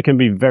awareness, or they can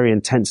be very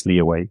intensely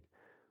awake,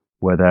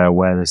 where their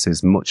awareness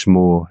is much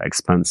more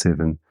expansive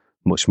and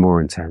much more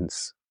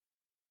intense.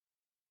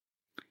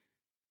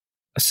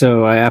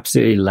 So I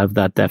absolutely love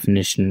that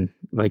definition,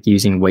 like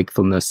using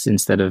wakefulness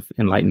instead of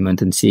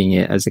enlightenment and seeing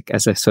it as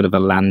a sort of a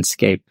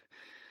landscape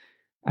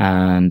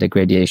and a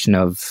gradation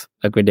of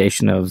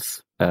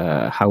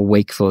how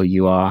wakeful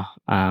you are.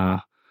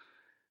 And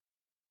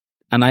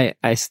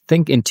I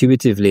think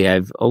intuitively,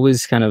 I've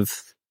always kind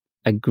of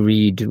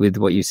agreed with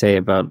what you say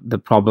about the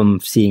problem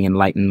of seeing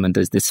enlightenment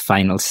as this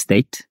final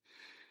state,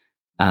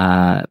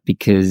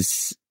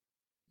 because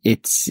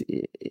it's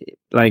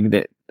like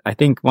that. I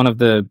think one of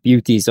the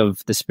beauties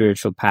of the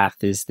spiritual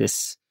path is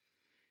this: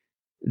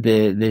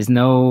 there's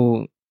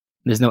no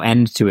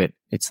end to it.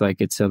 It's like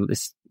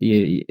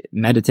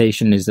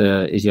meditation is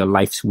your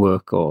life's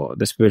work, or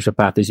the spiritual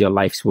path is your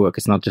life's work.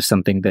 It's not just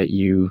something that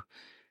you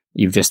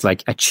you've just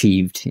like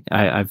achieved.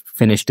 I've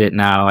finished it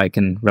now. I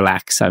can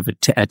relax. I've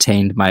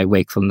attained my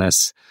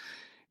wakefulness.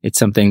 It's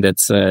something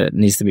that's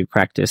needs to be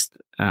practiced.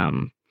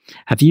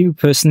 Have you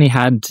personally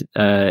had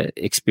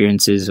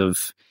experiences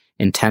of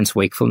intense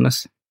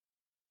wakefulness?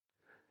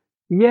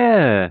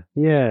 Yeah.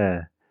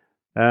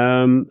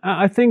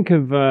 I think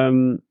of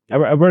I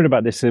wrote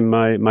about this in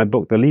my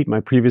book, The Leap, my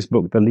previous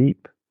book, The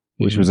Leap,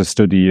 which was a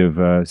study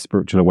of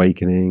spiritual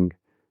awakening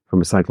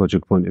from a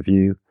psychological point of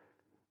view.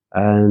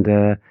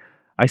 And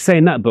I say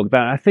in that book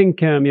that I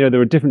think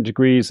there are different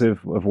degrees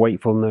of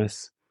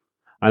wakefulness,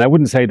 and I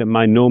wouldn't say that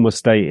my normal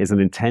state is an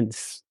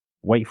intense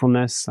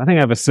wakefulness. I think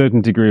I have a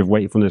certain degree of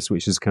wakefulness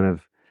which is kind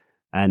of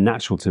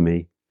natural to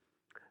me.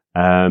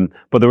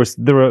 But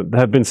there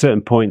have been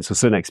certain points or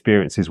certain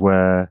experiences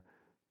where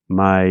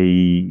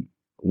my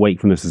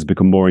wakefulness has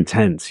become more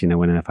intense.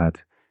 When I've had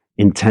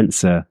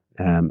intenser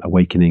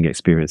awakening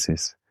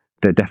experiences.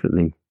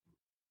 Definitely.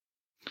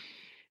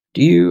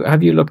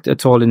 Have you looked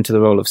at all into the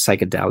role of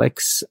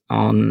psychedelics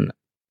on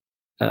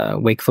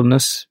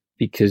wakefulness?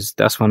 Because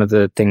that's one of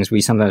the things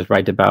we sometimes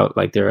write about.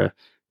 Like there are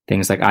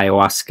things like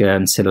ayahuasca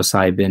and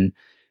psilocybin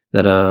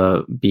that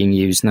are being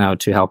used now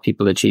to help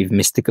people achieve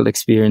mystical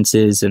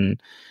experiences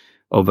and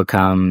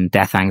overcome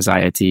death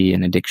anxiety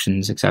and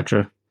addictions,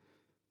 etc.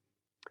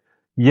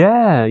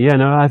 Yeah.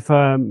 No, I've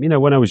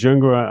when I was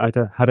younger, I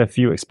had a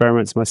few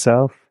experiments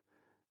myself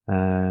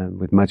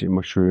with magic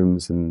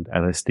mushrooms and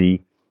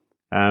LSD.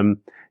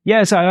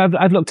 So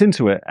I've looked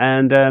into it,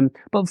 and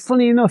but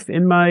funny enough,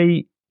 in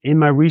my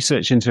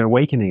research into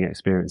awakening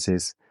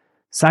experiences,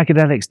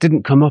 psychedelics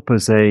didn't come up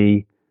as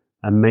a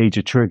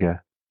major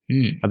trigger.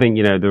 I think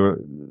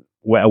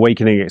where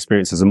awakening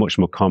experiences are much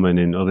more common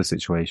in other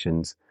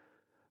situations,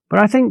 but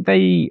I think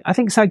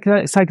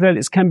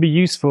psychedelics can be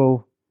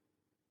useful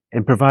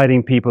in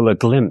providing people a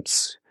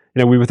glimpse.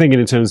 We were thinking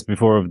in terms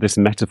before of this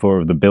metaphor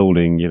of the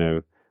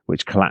building,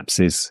 which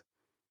collapses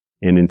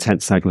in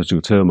intense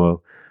psychological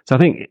turmoil. So I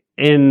think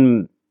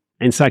in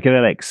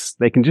psychedelics,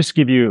 they can just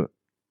give you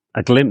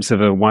a glimpse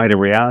of a wider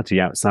reality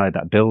outside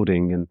that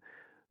building, and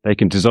they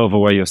can dissolve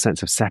away your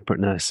sense of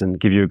separateness and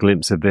give you a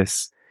glimpse of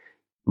this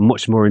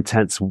much more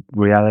intense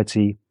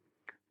reality,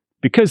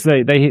 because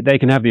they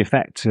can have the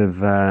effect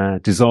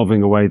of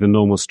dissolving away the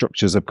normal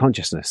structures of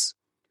consciousness,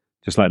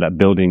 just like that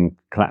building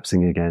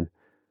collapsing again.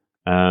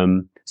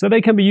 So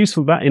they can be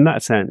useful in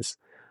that sense.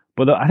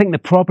 But I think the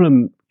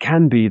problem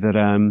can be that,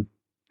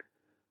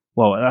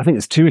 I think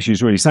there's two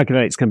issues really.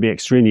 Psychedelics can be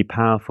extremely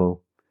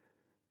powerful.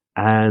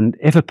 And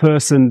if a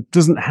person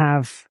doesn't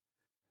have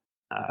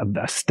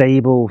a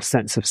stable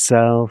sense of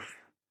self,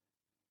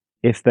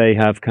 if they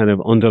have kind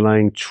of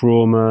underlying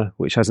trauma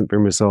which hasn't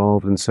been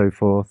resolved and so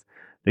forth,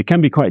 they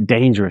can be quite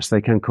dangerous.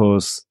 They can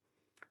cause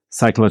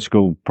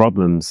psychological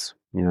problems.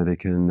 They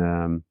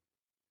can,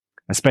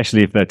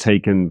 especially if they're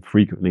taken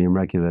frequently and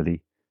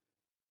regularly.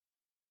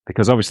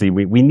 Because obviously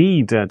we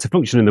need, to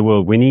function in the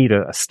world, we need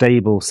a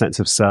stable sense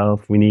of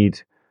self. We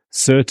need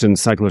certain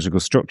psychological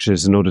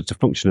structures in order to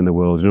function in the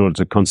world, in order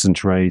to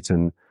concentrate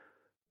and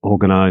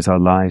organize our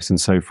lives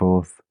and so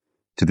forth,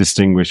 to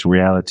distinguish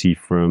reality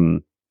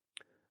from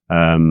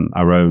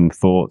our own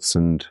thoughts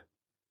and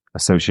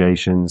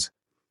associations.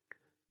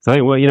 So I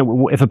think,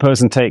 if a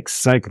person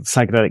takes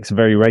psychedelics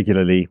very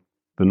regularly,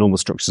 the normal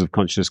structures of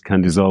consciousness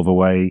can dissolve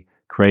away,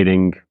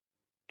 creating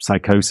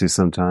psychosis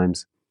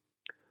sometimes.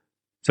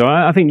 So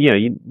I think,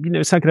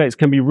 psychedelics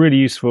can be really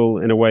useful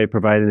in a way of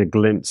providing a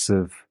glimpse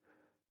of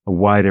a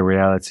wider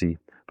reality.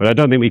 But I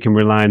don't think we can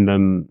rely on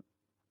them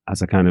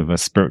as a kind of a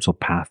spiritual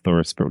path or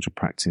a spiritual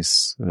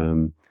practice.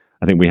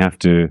 I think we have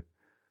to,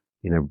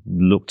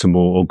 look to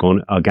more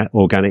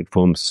organic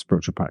forms of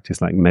spiritual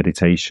practice like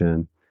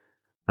meditation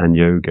and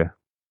yoga.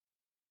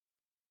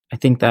 I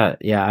think that,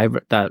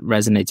 that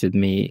resonates with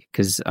me,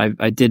 because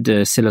I did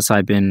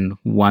psilocybin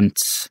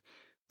once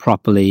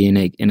properly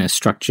in a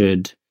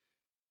structured,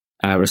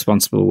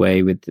 responsible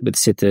way with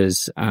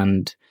sitters,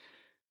 and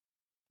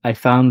I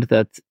found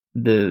that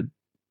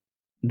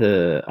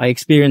I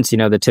experienced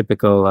the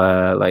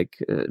typical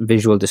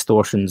visual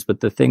distortions, but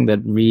the thing that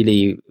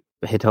really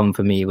hit home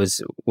for me was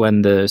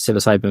when the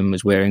psilocybin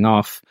was wearing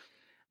off,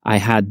 I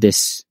had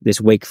this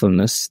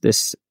wakefulness,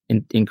 this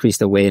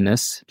increased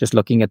awareness. Just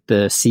looking at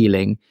the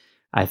ceiling,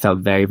 I felt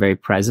very, very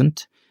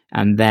present,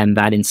 and then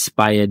that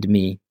inspired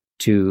me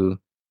to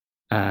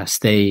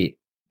stay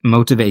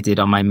motivated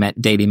on my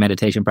daily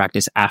meditation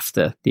practice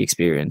after the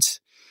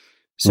experience.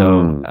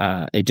 So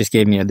it just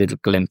gave me a little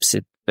glimpse,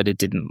 but it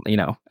didn't,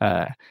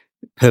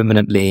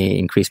 permanently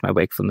increase my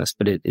wakefulness.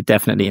 But it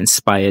definitely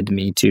inspired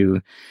me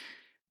to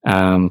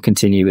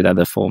continue with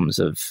other forms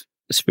of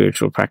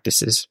spiritual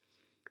practices.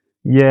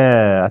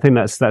 Yeah, I think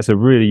that's a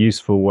really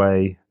useful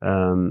way.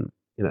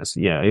 That's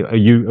a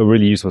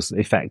really useful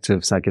effect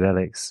of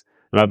psychedelics.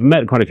 And I've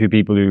met quite a few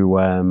people who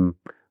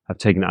have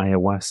taken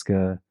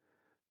ayahuasca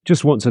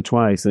just once or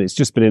twice, and it's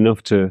just been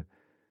enough to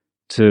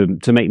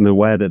make them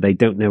aware that they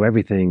don't know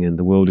everything, and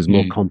the world is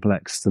more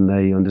complex than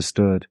they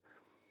understood,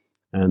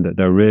 and that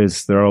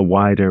there are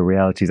wider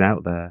realities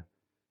out there.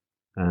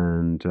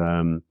 And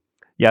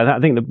I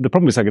think the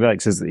problem with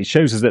psychedelics is it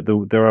shows us that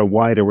there are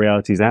wider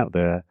realities out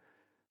there,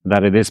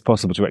 that it is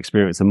possible to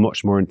experience a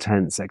much more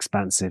intense,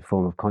 expansive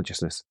form of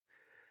consciousness.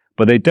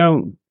 But they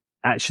don't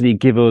actually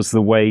give us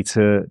the way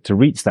to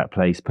reach that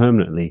place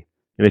permanently.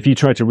 And if you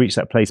try to reach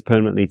that place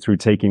permanently through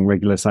taking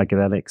regular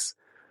psychedelics,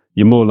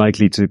 you're more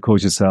likely to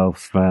cause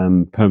yourself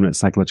permanent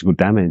psychological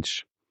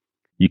damage.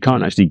 You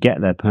can't actually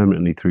get there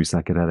permanently through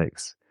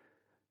psychedelics.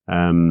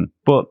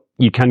 But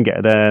you can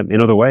get there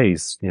in other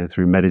ways,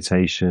 through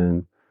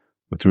meditation,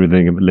 or through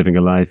living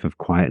a life of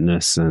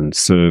quietness and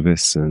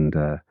service and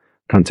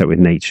contact with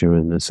nature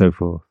and so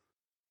forth.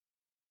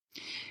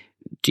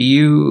 Do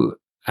you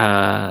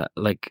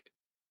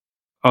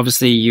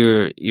obviously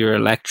you're a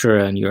lecturer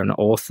and you're an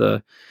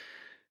author.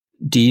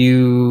 Do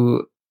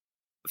you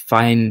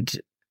find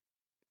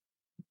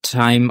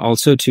time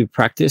also to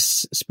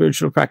practice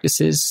spiritual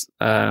practices?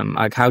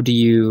 How do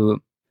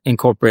you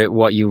incorporate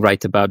what you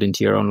write about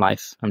into your own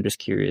life? I'm just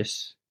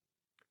curious.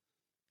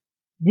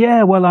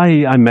 Yeah, well,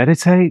 I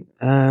meditate,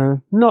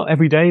 not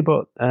every day,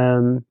 but,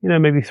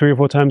 maybe 3 or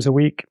 4 times a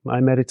week I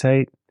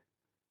meditate.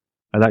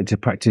 I like to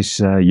practice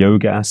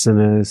yoga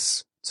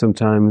asanas,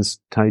 sometimes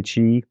Tai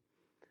Chi.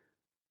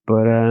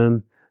 But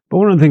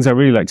one of the things I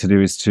really like to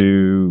do is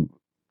to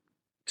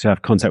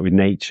have contact with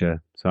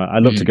nature. So I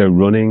love to go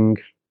running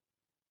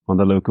on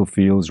the local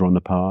fields or on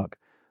the park.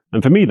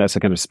 And for me, that's a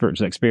kind of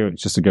spiritual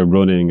experience, just to go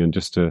running and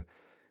just to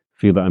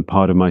feel that I'm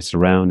part of my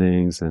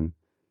surroundings and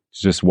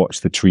to just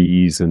watch the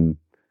trees and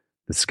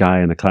the sky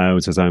and the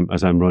clouds as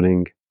I'm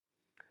running.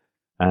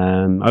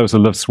 I also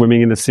love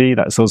swimming in the sea.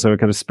 That's also a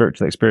kind of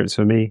spiritual experience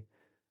for me.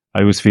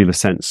 I always feel a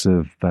sense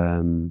of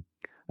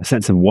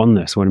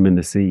oneness when I'm in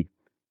the sea.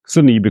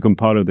 Suddenly you become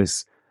part of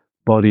this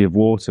body of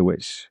water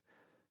which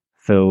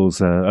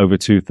fills over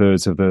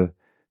 2/3 of the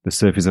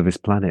surface of this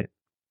planet.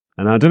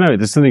 And I don't know,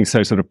 there's something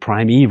so sort of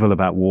primeval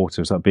about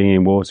water. It's like being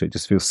in water. It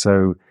just feels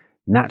so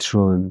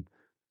natural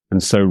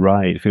and so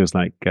right. It feels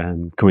like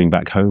coming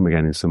back home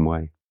again in some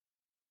way.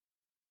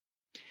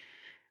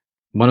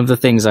 One of the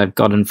things I've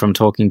gotten from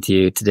talking to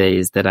you today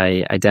is that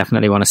I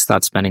definitely want to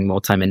start spending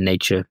more time in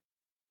nature.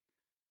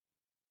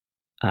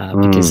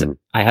 Because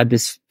I had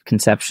this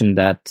conception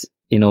that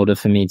in order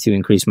for me to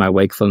increase my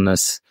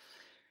wakefulness,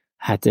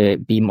 I had to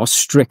be more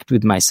strict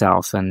with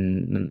myself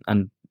and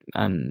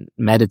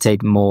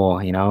meditate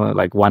more,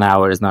 like 1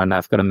 hour is not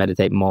enough. Got to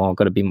meditate more,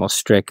 got to be more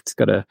strict,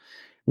 got to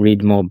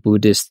read more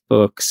Buddhist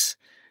books.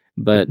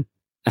 But,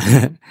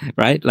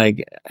 right?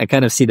 Like I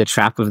kind of see the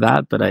trap of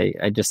that, but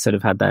I just sort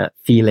of had that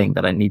feeling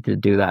that I needed to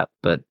do that.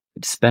 But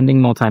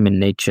spending more time in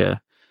nature,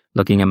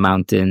 looking at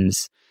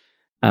mountains,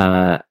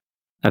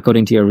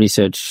 according to your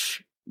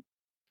research,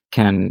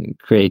 can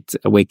create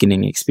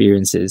awakening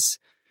experiences.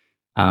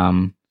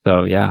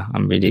 So yeah,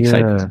 I'm really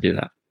excited to do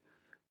that.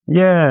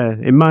 Yeah,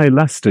 in my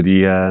last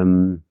study,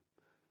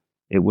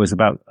 it was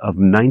of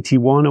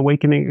 91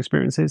 awakening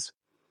experiences,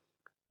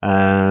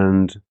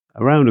 and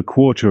around a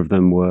quarter of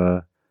them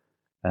were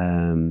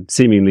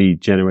seemingly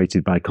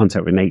generated by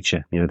contact with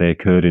nature. They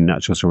occurred in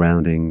natural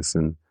surroundings,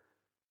 and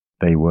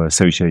they were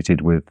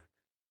associated with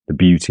the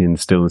beauty and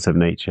stillness of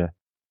nature.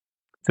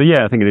 So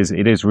yeah, I think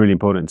it is really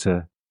important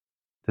to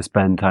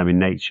spend time in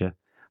nature.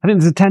 I think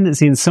there's a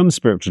tendency in some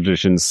spiritual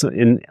traditions,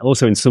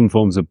 also in some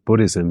forms of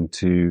Buddhism,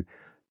 to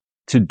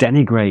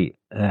denigrate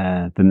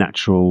the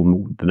natural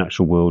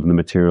world and the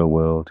material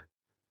world,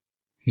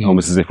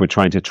 almost as if we're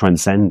trying to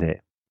transcend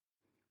it.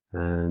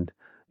 And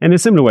in a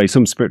similar way,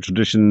 some spiritual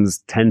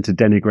traditions tend to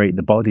denigrate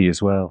the body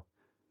as well,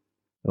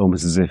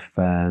 almost as if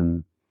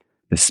the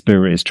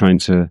spirit is trying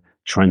to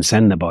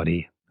transcend the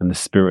body, and the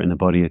spirit and the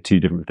body are two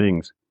different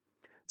things.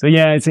 So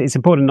yeah, it's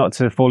important not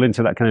to fall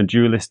into that kind of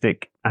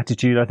dualistic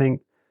attitude. I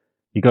think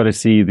you got to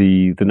see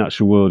the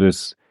natural world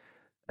as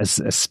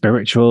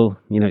spiritual.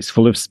 It's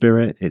full of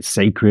spirit. It's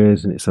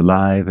sacred and it's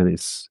alive, and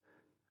it's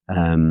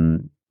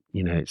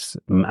it's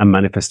a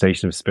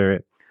manifestation of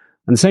spirit.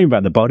 And the same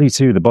about the body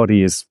too. The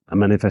body is a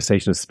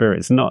manifestation of spirit.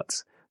 It's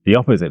not the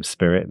opposite of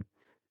spirit.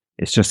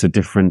 It's just a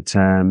different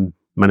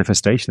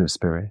manifestation of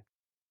spirit.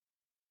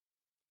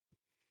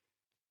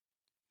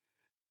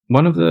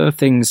 One of the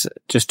things,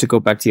 just to go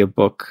back to your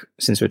book,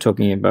 since we're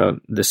talking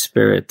about the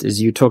spirit, is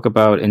you talk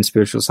about in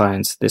spiritual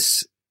science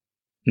this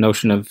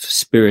notion of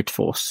spirit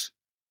force.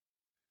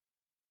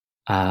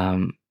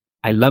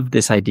 I love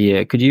this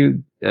idea. Could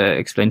you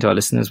explain to our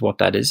listeners what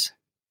that is?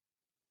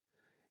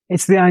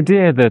 It's the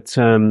idea that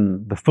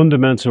the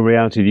fundamental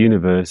reality of the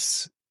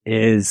universe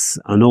is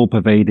an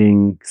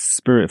all-pervading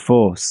spirit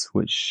force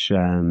which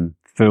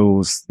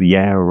fills the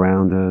air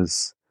around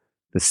us,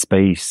 the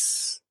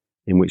space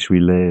in which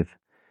we live.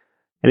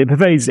 And it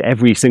pervades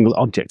every single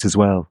object as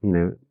well.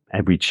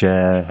 Every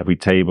chair, every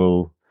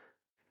table,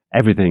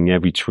 everything,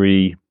 every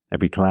tree,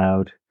 every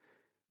cloud.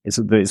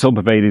 It's all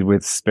pervaded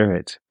with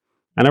spirit.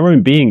 And our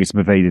own being is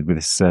pervaded with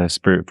this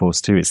spirit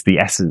force too. It's the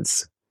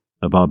essence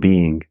of our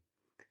being.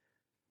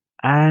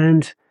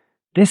 And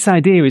this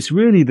idea is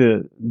really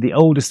the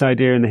oldest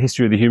idea in the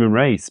history of the human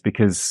race,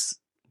 because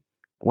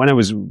when I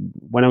was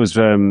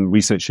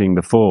researching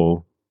the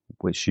fall,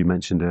 which you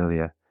mentioned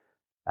earlier,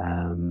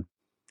 I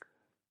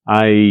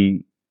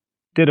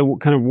did a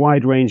kind of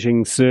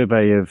wide-ranging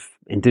survey of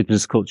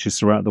indigenous cultures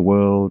throughout the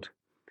world,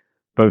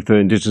 both the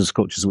indigenous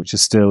cultures which are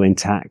still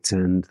intact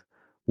and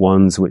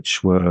ones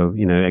which were,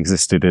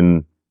 existed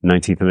in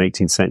 19th and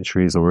 18th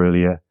centuries or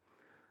earlier.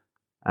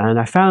 And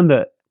I found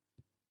that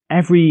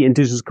every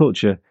indigenous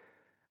culture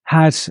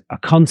had a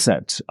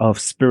concept of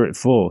spirit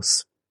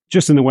force,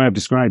 just in the way I've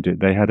described it.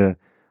 They had a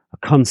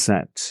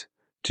concept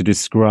to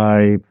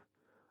describe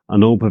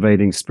an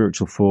all-pervading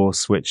spiritual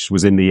force which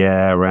was in the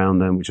air around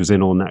them, which was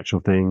in all natural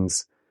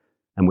things,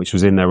 and which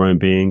was in their own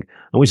being,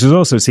 and which was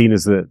also seen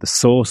as the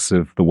source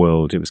of the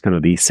world. It was kind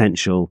of the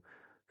essential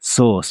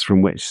source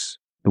from which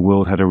the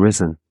world had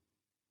arisen.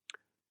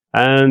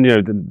 And,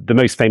 the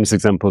most famous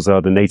examples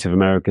are the Native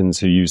Americans,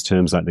 who use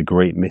terms like the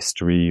Great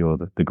Mystery or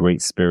the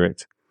Great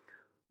Spirit.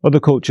 Other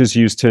cultures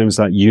use terms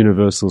like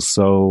universal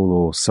soul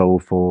or soul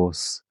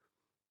force,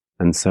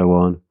 and so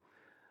on.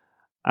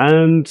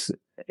 And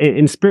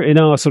in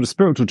our sort of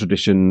spiritual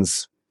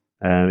traditions,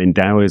 in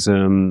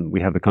Taoism,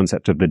 we have the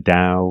concept of the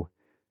Tao.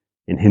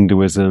 In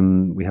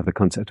Hinduism, we have the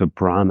concept of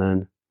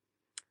Brahman.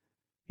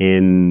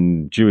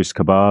 In Jewish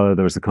Kabbalah,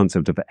 there is the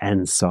concept of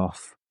Ein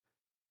Sof.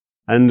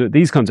 And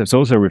these concepts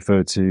also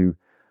refer to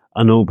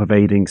an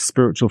all-pervading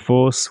spiritual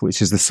force,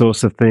 which is the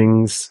source of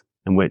things,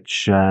 and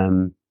which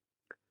is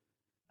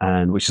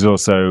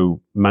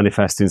also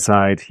manifest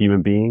inside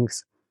human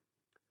beings.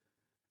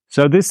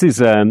 So this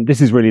is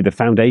really the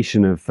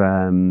foundation of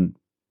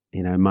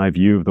my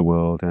view of the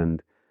world.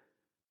 And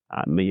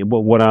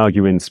what I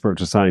argue in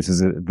spiritual science is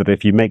that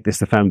if you make this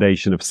the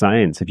foundation of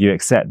science, if you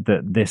accept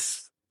that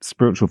this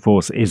spiritual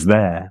force is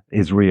there,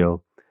 is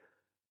real,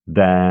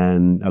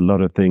 then a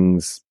lot of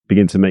things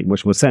begin to make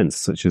much more sense,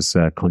 such as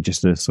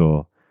consciousness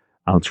or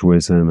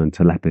altruism and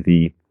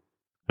telepathy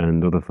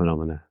and other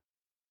phenomena.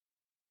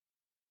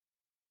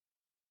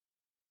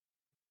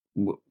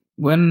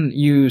 When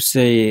you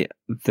say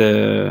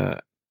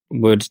the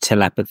word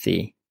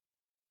telepathy,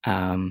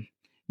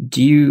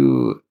 do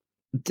you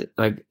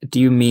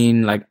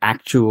mean like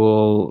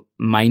actual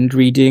mind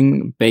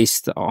reading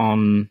based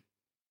on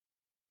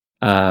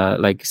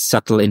like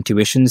subtle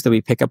intuitions that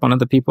we pick up on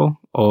other people,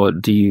 or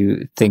do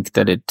you think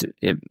that it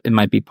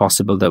might be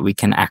possible that we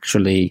can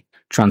actually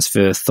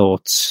transfer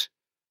thoughts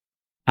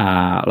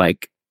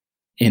like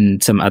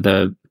in some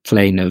other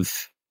plane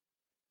of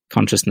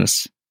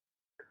consciousness?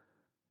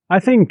 I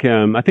think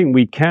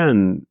we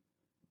can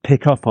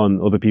pick up on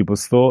other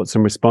people's thoughts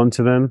and respond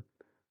to them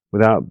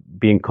without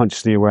being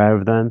consciously aware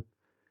of them.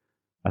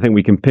 I think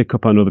we can pick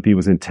up on other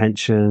people's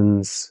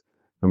intentions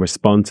and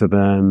respond to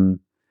them.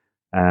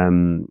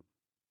 And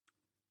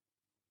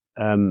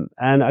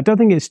I don't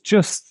think it's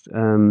just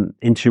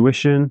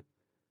intuition.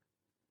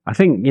 I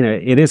think,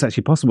 it is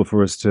actually possible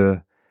for us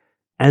to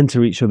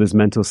enter each other's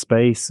mental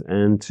space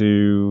and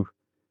to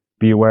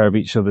be aware of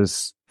each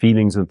other's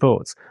feelings and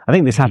thoughts. I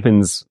think this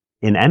happens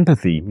in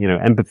empathy.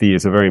 Empathy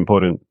is a very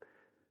important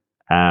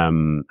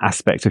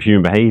aspect of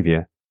human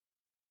behavior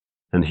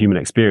and human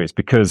experience,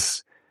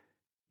 because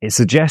it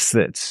suggests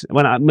that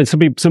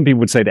some people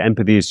would say that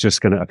empathy is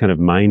just a kind of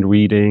mind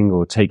reading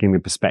or taking the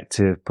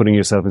perspective, putting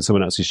yourself in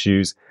someone else's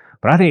shoes.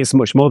 But I think it's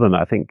much more than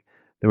that. I think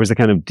there is a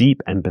kind of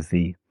deep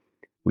empathy,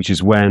 which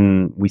is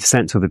when we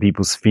sense other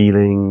people's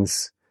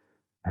feelings,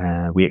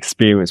 we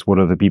experience what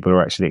other people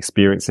are actually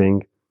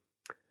experiencing,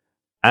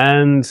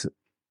 and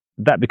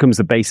that becomes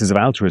the basis of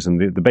altruism.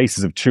 The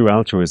basis of true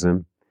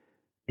altruism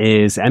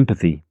is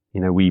empathy.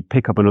 We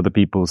pick up on other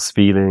people's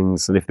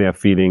feelings, and if they are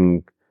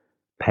feeling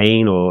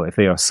pain or if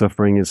they are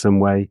suffering in some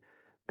way,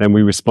 then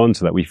we respond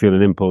to that. We feel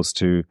an impulse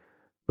to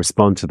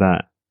respond to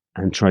that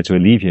and try to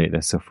alleviate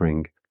their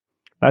suffering.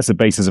 That's the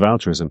basis of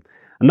altruism.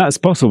 And that's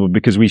possible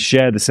because we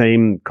share the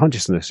same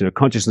consciousness.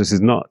 Consciousness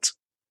is not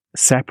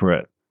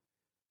separate.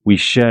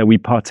 We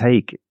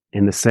partake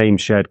in the same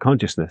shared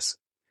consciousness.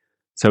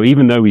 So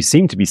even though we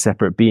seem to be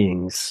separate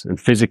beings and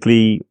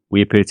physically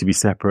we appear to be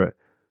separate,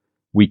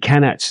 we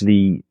can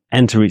actually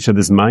enter each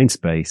other's mind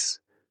space,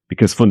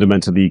 because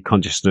fundamentally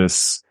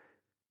consciousness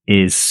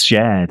is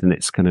shared, and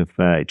it's kind of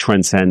it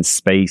transcends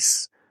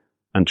space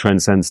and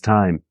transcends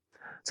time.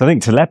 So I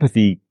think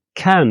telepathy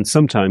can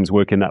sometimes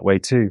work in that way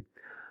too.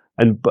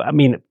 But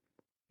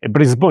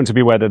it's important to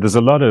be aware that there's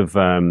a lot of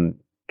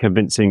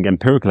convincing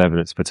empirical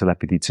evidence for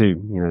telepathy too.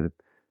 The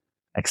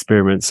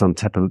experiments on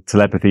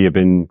telepathy have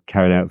been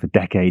carried out for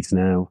decades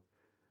now,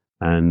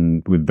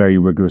 and with very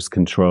rigorous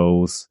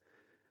controls.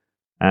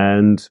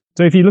 And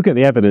so if you look at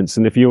the evidence,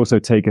 and if you also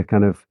take a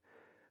kind of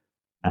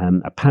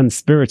a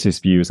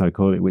pan-spiritist view, as I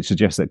call it, which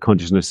suggests that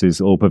consciousness is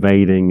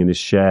all-pervading and is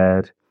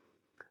shared,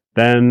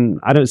 then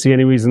I don't see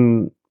any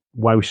reason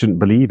why we shouldn't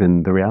believe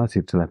in the reality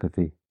of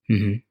telepathy.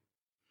 Mm-hmm.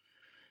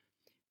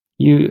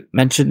 You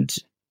mentioned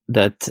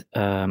that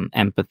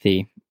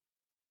empathy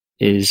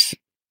is,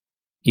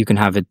 you can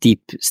have a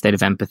deep state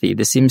of empathy.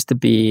 There seems to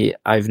be,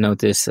 I've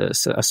noticed, a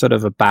sort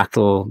of a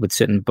battle with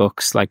certain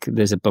books. Like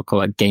there's a book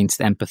called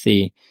Against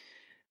Empathy,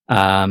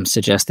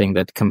 suggesting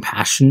that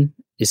compassion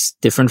is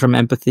different from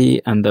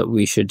empathy, and that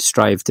we should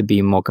strive to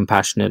be more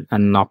compassionate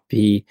and not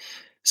be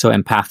so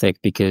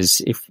empathic,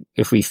 because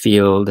if we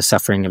feel the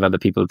suffering of other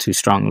people too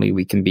strongly,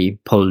 we can be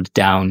pulled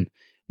down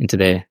into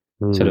their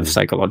sort of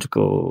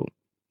psychological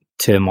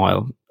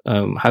turmoil.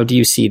 How do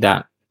you see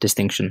that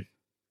distinction?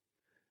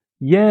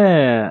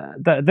 Yeah,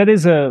 it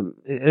is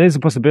a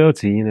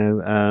possibility.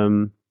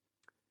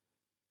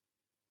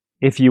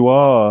 If you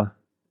are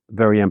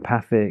very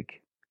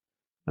empathic,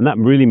 and that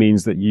really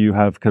means that you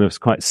have kind of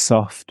quite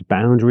soft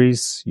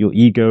boundaries. Your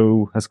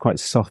ego has quite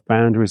soft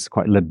boundaries,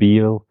 quite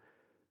labial,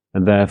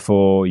 and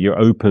therefore you're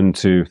open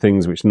to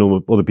things which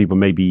normal other people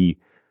may be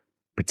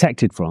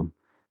protected from.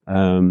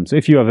 So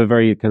if you have a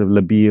very kind of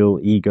labial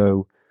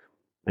ego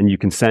and you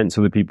can sense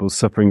other people's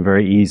suffering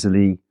very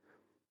easily,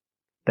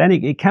 then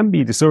it can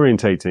be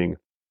disorientating.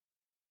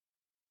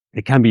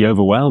 It can be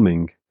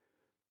overwhelming,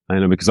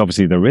 because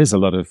obviously there is a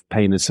lot of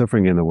pain and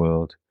suffering in the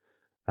world.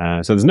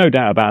 So there's no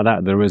doubt about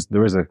that. There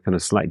is a kind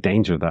of slight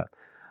danger of that.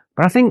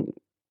 But I think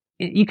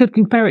you could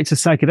compare it to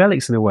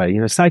psychedelics in a way.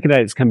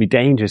 Psychedelics can be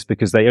dangerous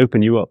because they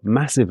open you up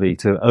massively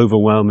to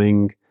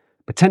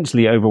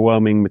potentially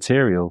overwhelming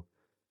material.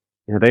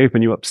 They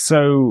open you up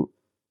so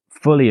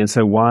fully and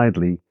so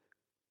widely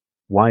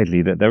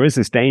that there is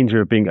this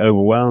danger of being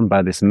overwhelmed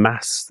by this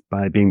mass,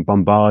 by being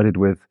bombarded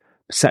with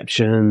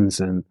perceptions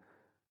and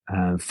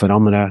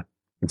phenomena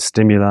and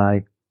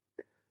stimuli.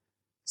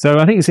 So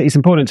I think it's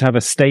important to have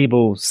a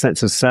stable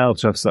sense of self,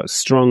 to have such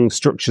strong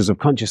structures of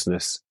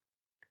consciousness.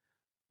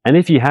 And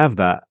if you have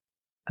that,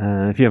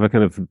 if you have a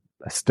kind of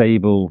a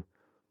stable,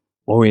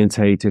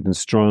 orientated and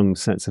strong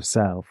sense of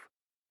self,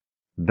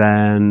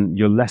 then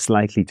you're less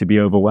likely to be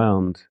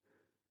overwhelmed.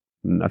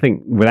 And I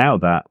think without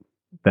that,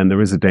 then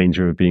there is a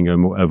danger of being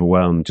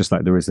overwhelmed, just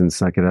like there is in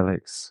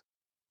psychedelics.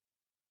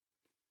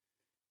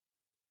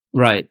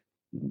 Right.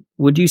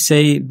 Would you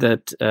say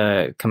that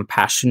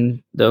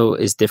compassion, though,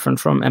 is different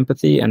from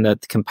empathy, and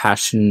that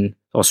compassion,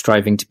 or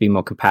striving to be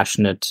more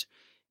compassionate,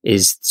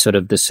 is sort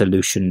of the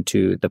solution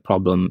to the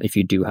problem if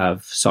you do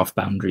have soft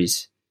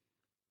boundaries?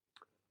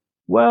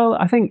 Well,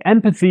 I think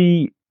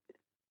empathy,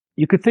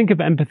 you could think of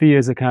empathy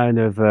as a kind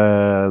of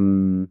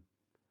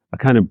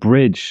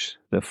bridge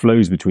that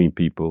flows between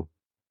people.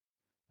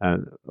 A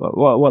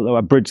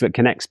bridge that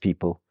connects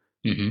people.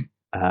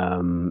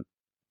 Mm-hmm.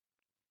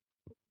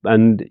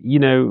 And,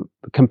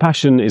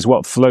 compassion is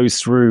what flows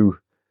through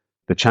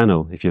the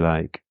channel, if you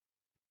like.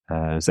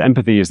 So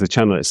empathy is the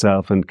channel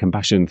itself, and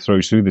compassion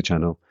flows through the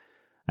channel.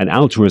 And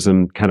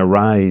altruism can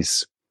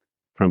arise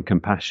from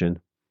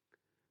compassion.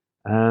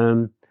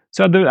 So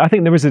I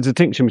think there is a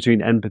distinction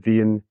between empathy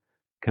and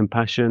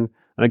compassion.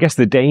 And I guess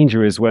the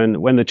danger is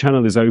when the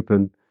channel is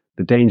open,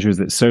 the danger is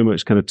that so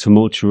much kind of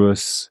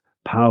tumultuous,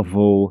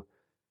 powerful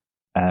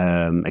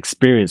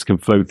experience can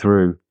flow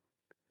through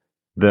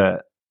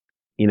that,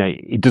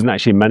 it doesn't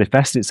actually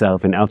manifest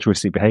itself in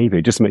altruistic behavior.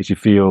 It just makes you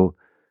feel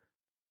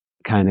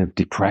kind of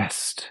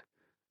depressed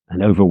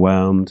and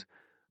overwhelmed.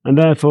 And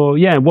therefore,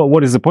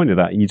 what is the point of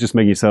that? You just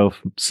make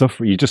yourself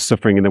suffer. You're just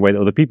suffering in the way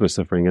that other people are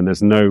suffering, and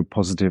there's no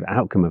positive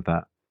outcome of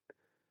that.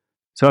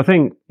 So I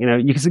think,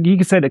 you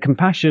could say that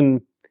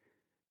compassion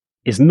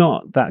is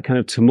not that kind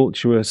of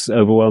tumultuous,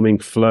 overwhelming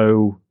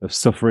flow of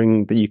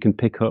suffering that you can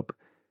pick up.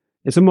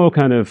 It's a more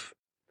kind of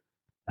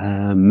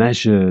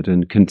measured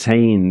and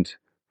contained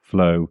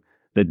flow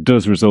that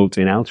does result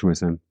in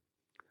altruism.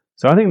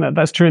 So I think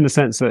that's true in the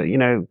sense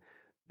that,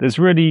 there's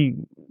really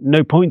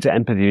no point to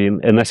empathy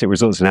unless it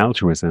results in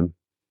altruism.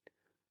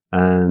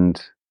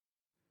 And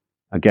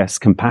I guess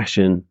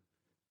compassion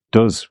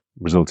does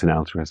result in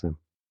altruism.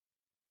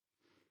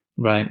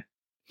 Right.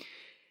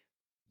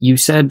 You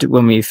said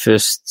when we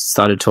first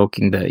started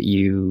talking that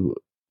you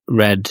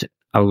read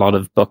a lot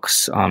of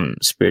books on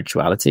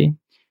spirituality.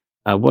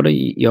 What are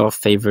your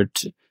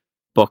favorite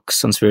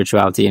books on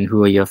spirituality, and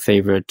who are your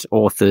favorite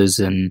authors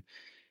and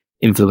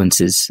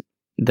influences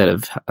that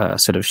have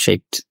sort of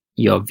shaped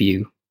your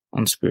view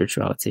on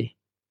spirituality?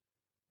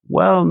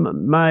 Well,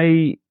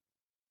 my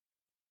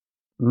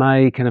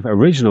kind of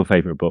original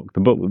favorite book,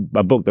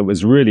 a book that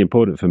was really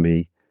important for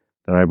me,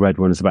 that I read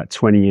when I was about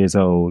 20 years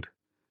old,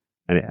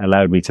 and it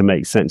allowed me to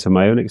make sense of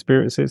my own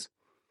experiences.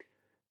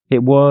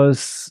 It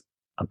was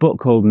a book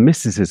called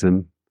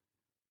Mysticism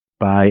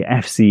by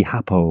F.C.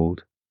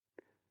 Happold,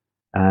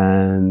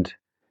 and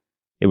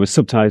it was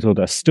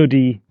subtitled A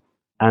Study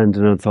and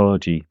an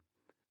Anthology.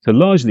 So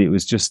largely it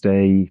was just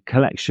a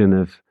collection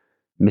of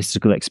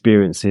mystical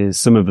experiences,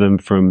 some of them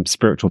from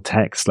spiritual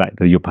texts like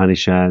the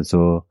Upanishads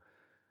or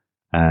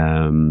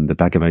the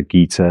Bhagavad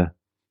Gita.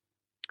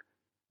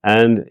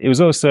 And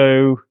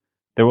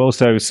there were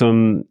also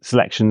some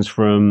selections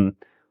from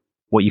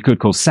what you could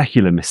call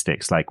secular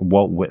mystics like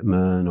Walt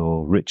Whitman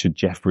or Richard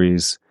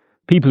Jefferies,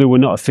 people who were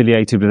not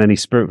affiliated with any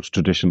spiritual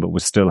tradition but were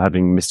still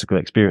having mystical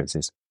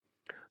experiences.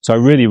 So I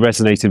really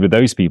resonated with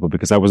those people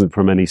because I wasn't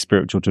from any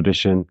spiritual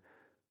tradition,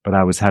 but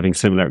I was having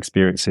similar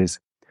experiences.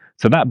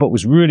 So that book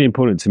was really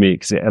important to me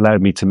because it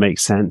allowed me to make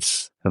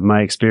sense of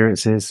my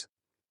experiences.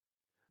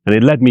 And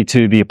it led me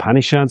to the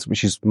Upanishads,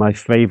 which is my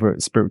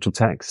favorite spiritual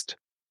text.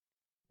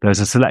 There's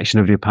a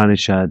selection of the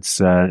Upanishads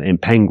in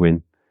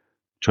Penguin,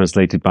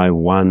 translated by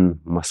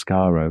Juan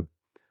Mascaro.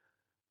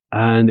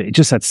 And it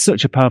just had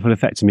such a powerful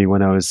effect on me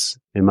when I was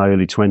in my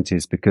early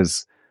 20s,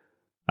 because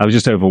I was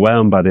just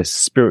overwhelmed by this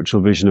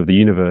spiritual vision of the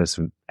universe,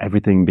 of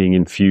everything being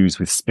infused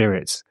with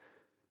spirit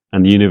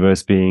and the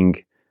universe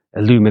being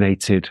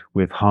illuminated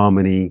with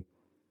harmony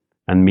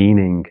and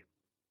meaning.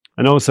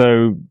 And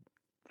also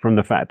from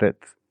the fact that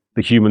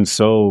the human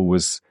soul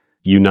was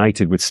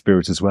united with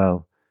spirit as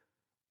well.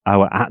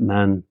 Our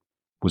Atman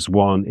is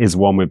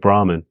one with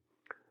Brahman.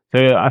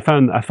 So I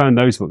found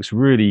those books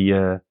really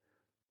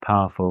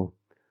powerful.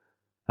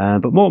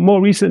 But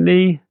more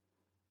recently,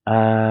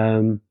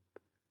 I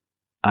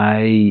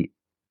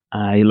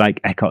like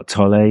Eckhart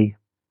Tolle.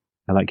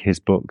 I like his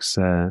books,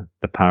 The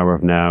Power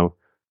of Now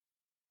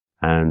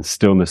and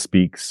Stillness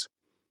Speaks.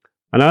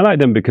 And I like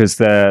them because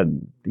they're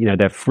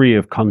free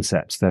of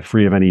concepts. They're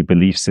free of any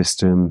belief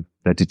system.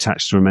 They're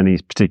detached from any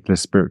particular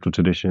spiritual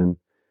tradition.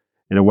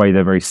 In a way,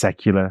 they're very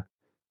secular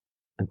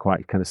and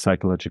quite kind of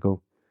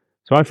psychological.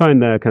 So I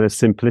find their kind of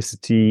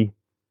simplicity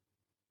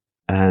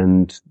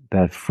and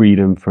their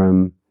freedom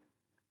from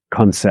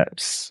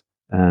concepts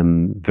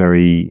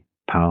very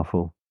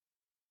powerful.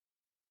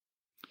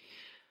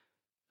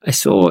 I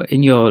saw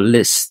in your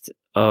list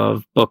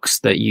of books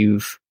that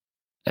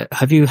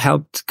have you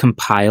helped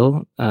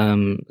compile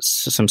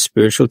some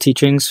spiritual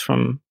teachings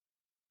from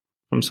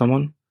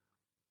someone?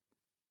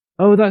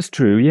 Oh, that's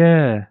true.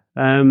 Yeah.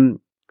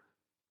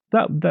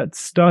 That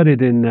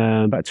started in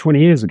about 20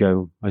 years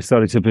ago. I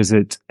started to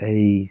visit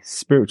a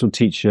spiritual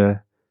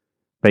teacher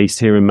based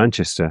here in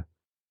Manchester,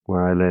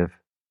 where I live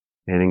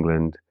in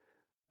England,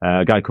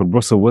 a guy called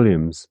Russell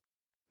Williams.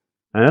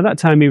 And at that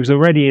time, he was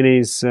already in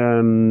his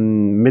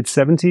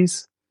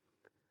mid-70s,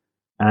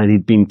 and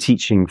he'd been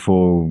teaching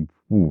for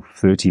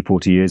 30,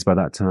 40 years by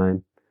that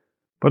time.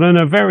 But on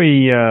a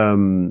very, I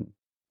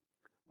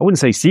wouldn't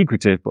say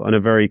secretive, but on a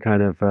very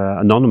kind of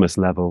anonymous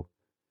level.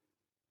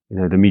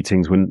 The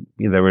meetings, when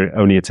they were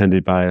only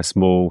attended by a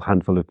small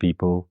handful of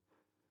people,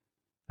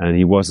 and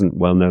he wasn't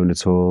well known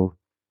at all.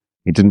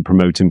 He didn't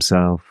promote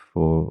himself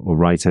or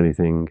write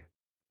anything.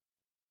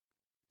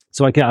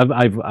 So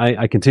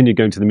I continued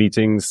going to the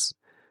meetings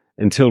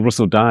until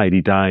Russell died.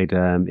 He died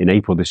in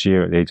April this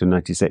year at the age of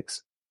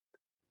 96.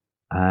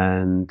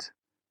 And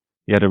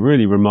he had a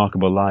really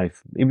remarkable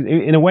life.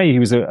 In a way, he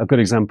was a good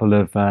example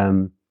of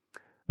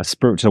a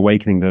spiritual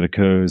awakening that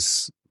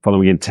occurs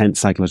following intense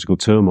psychological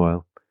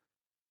turmoil.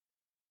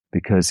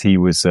 Because he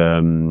was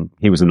an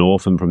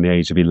orphan from the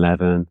age of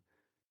 11.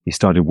 He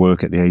started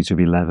work at the age of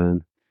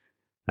 11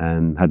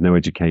 and had no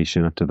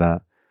education after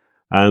that.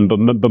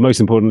 But most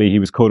importantly, he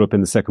was caught up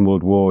in the Second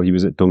World War. He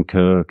was at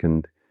Dunkirk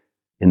and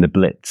in the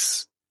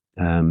Blitz.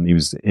 He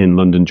was in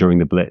London during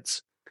the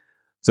Blitz.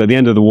 So at the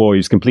end of the war, he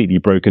was completely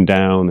broken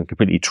down and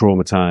completely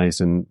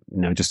traumatized and,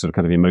 just sort of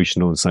kind of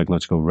emotional and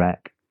psychological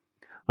wreck.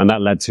 And that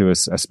led to a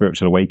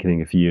spiritual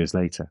awakening a few years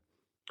later.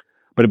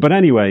 But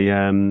anyway,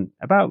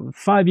 about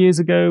 5 years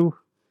ago,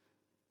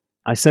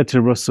 I said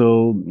to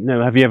Russell,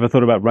 have you ever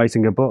thought about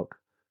writing a book?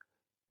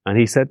 And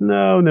he said,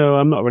 no,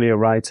 I'm not really a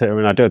writer.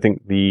 And I don't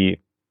think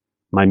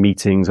my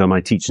meetings or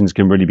my teachings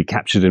can really be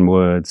captured in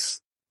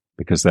words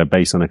because they're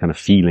based on a kind of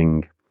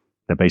feeling.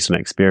 They're based on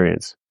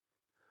experience.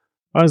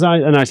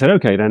 And I said,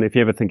 okay, then if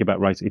you ever think about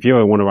writing, if you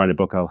ever want to write a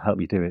book, I'll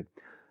help you do it.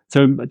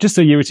 So just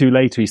a year or two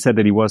later, he said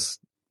that he was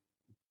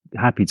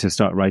happy to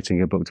start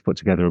writing a book, to put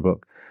together a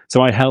book.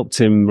 So I helped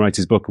him write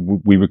his book.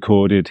 We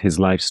recorded his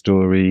life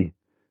story.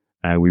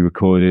 We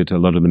recorded a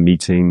lot of the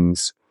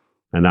meetings,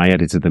 and I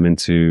edited them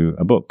into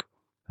a book,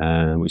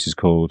 which is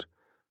called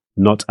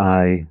Not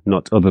I,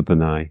 Not Other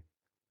Than I,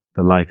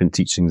 The Life and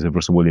Teachings of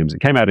Russell Williams.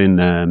 It came out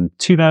in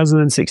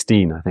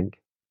 2016, I think.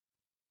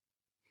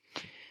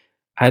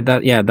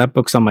 That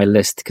book's on my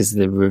list because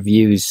the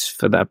reviews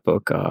for that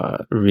book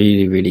are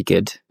really, really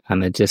good.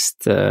 And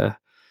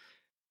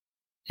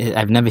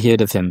I've never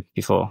heard of him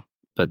before,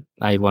 but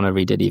I want to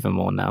read it even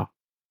more now.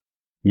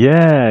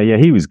 Yeah,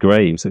 he was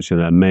great. He was such an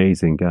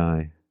amazing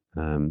guy.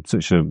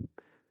 Such an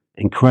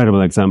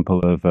incredible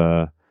example of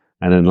an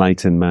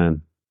enlightened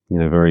man.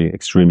 Very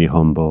extremely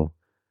humble,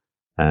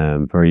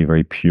 very,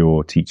 very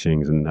pure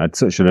teachings, and had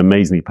such an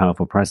amazingly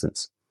powerful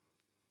presence.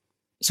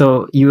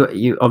 So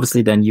you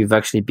obviously then you've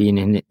actually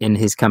been in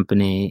his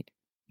company.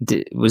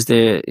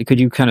 Could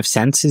you kind of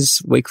sense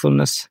his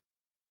wakefulness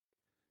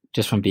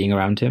just from being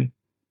around him?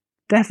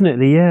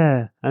 Definitely,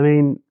 yeah. I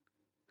mean,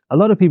 a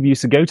lot of people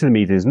used to go to the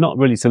meetings not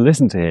really to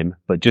listen to him,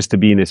 but just to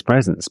be in his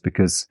presence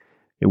because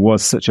it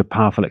was such a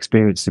powerful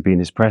experience to be in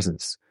his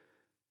presence.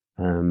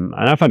 And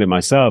I found it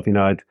myself.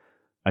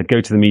 I'd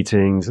go to the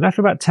meetings, and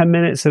after about 10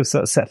 minutes of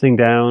sort of settling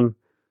down,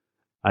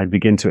 I'd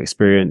begin to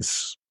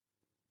experience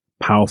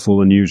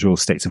powerful, unusual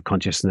states of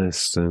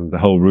consciousness, and the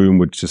whole room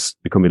would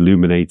just become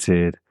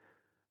illuminated,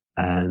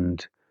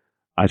 and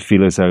I'd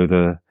feel as though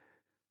the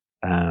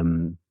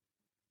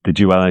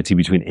duality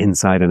between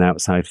inside and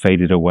outside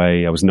faded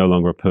away. I was no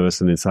longer a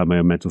person inside my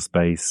own mental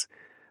space.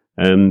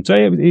 So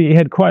he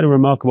had quite a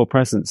remarkable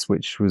presence,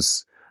 which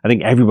was, I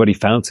think everybody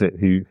felt it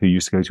who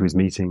used to go to his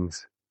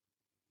meetings.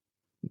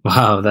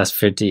 Wow, that's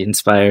pretty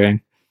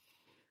inspiring.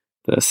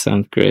 That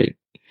sounds great.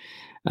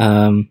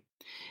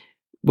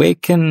 where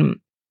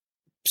can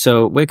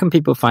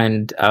people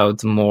find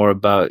out more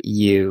about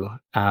you?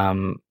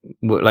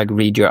 Like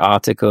read your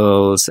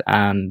articles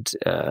and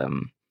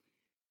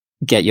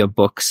get your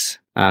books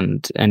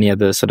and any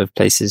other sort of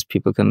places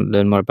people can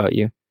learn more about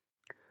you?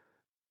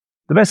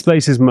 The best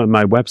place is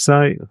my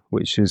website,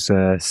 which is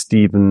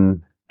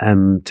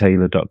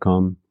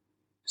stephenmtaylor.com.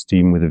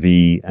 Stephen with a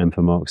V, M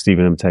for Mark,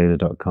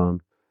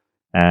 stephenmtaylor.com.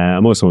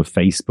 I'm also on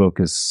Facebook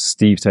as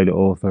Steve Taylor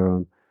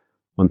Author,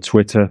 on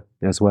Twitter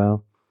as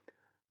well.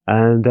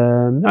 And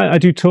I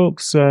do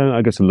talks.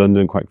 I go to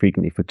London quite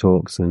frequently for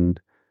talks and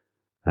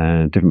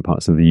different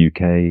parts of the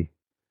UK.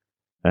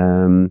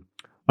 I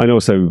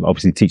also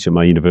obviously teach at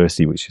my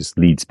university, which is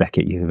Leeds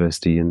Beckett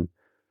University, and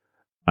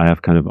I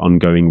have kind of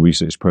ongoing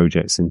research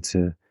projects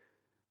into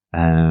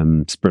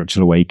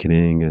spiritual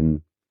awakening,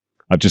 and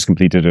I've just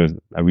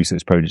completed a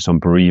research project on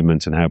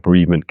bereavement and how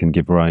bereavement can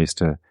give rise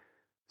to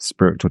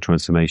spiritual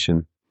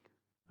transformation.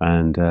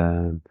 And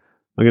I'm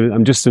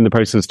just in the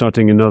process of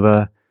starting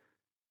another,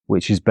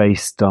 which is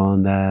based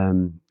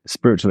on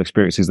spiritual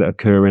experiences that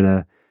occur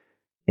in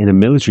a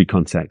military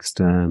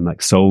context,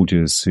 like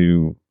soldiers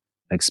who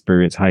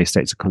experience higher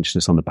states of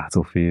consciousness on the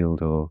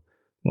battlefield, or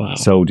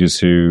soldiers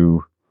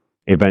who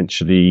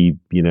eventually,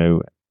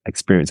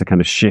 experience a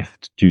kind of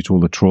shift due to all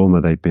the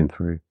trauma they've been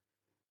through.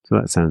 So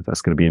that's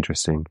going to be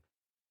interesting.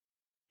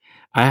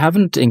 I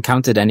haven't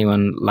encountered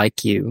anyone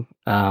like you.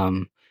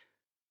 I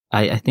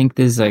think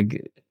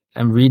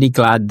I'm really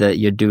glad that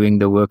you're doing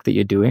the work that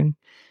you're doing,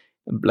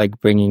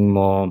 like bringing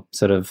more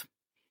sort of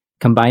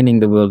combining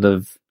the world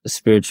of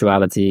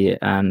spirituality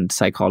and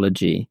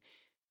psychology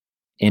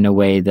in a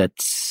way that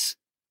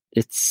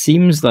it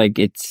seems like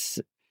it's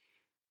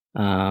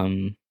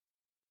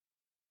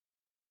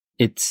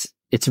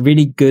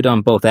really good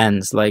on both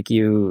ends. Like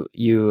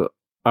you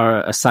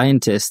are a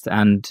scientist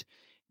and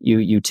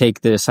you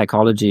take the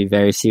psychology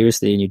very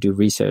seriously and you do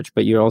research,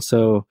 but you're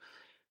also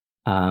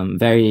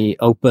very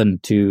open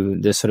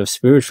to the sort of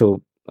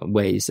spiritual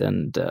ways,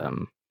 and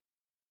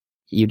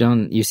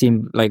you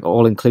seem like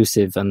all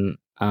inclusive. And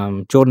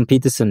Jordan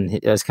Peterson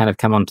has kind of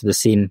come onto the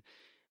scene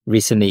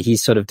recently.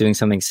 He's sort of doing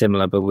something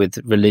similar, but with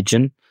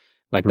religion,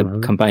 like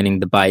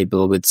combining the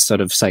Bible with sort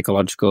of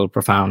psychological,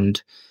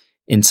 profound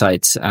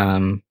insights.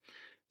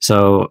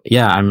 So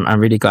yeah, I'm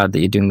really glad that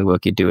you're doing the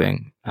work you're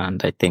doing,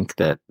 and I think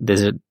that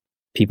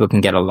people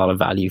can get a lot of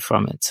value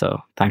from it.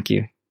 So thank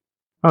you.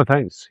 Oh,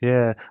 thanks.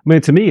 Yeah, I mean,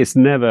 to me, it's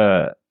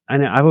never.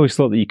 And I've always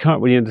thought that you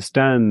can't really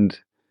understand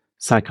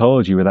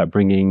psychology without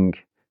bringing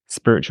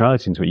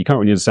spirituality into it. You can't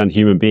really understand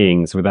human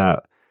beings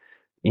without,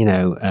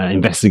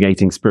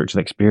 investigating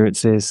spiritual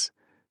experiences,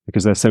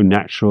 because they're so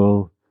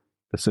natural.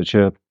 They're such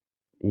a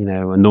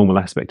normal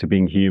aspect of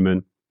being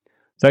human.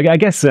 So I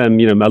guess, a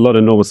lot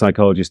of normal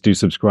psychologists do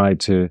subscribe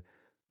to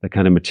the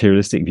kind of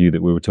materialistic view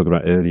that we were talking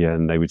about earlier,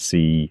 and they would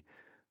see,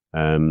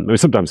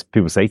 sometimes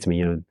people say to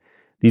me,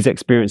 these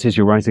experiences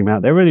you're writing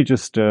about, they're really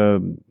just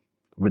the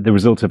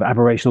result of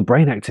aberrational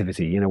brain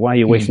activity. Why are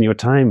you wasting your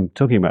time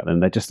talking about them?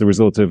 They're just the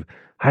result of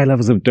high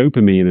levels of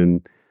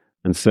dopamine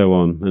and so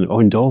on,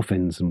 or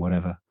endorphins and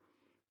whatever.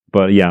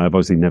 But yeah, I've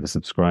obviously never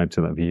subscribed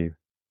to that view.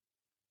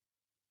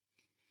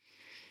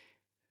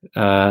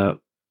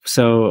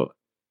 So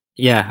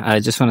yeah,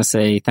 I just want to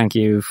say thank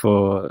you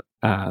for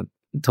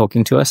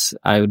talking to us.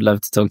 I would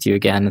love to talk to you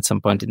again at some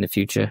point in the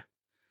future.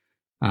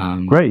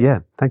 Great,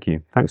 yeah, thank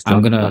you. Thanks,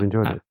 John. I've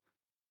enjoyed it.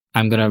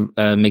 I'm going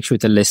to make sure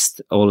to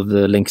list all of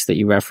the links that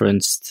you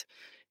referenced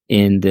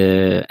in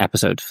the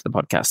episode for the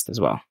podcast as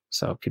well,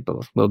 so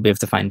people will be able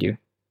to find you.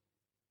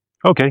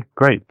 Okay,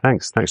 great.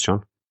 Thanks,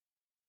 John.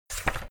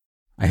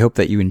 I hope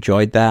that you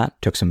enjoyed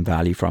that, took some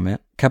value from it.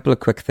 Couple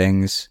of quick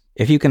things.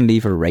 If you can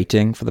leave a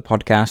rating for the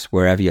podcast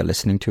wherever you're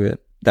listening to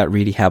it, that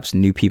really helps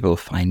new people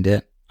find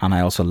it. And I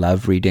also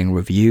love reading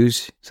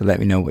reviews, so let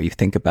me know what you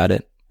think about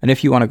it. And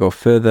if you want to go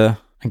further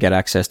and get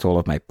access to all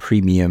of my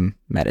premium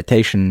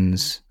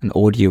meditations and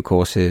audio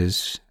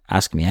courses,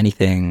 Ask Me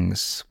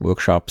Anythings,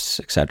 workshops,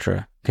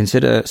 etc.,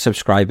 consider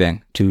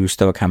subscribing to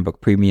Stoic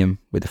Handbook Premium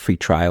with a free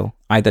trial,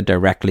 either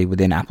directly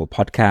within Apple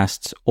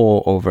Podcasts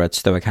or over at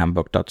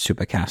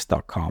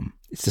stoichandbook.supercast.com.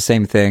 It's the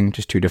same thing,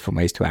 just two different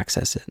ways to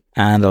access it.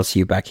 And I'll see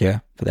you back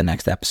here for the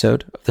next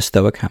episode of the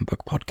Stoic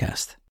Handbook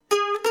Podcast.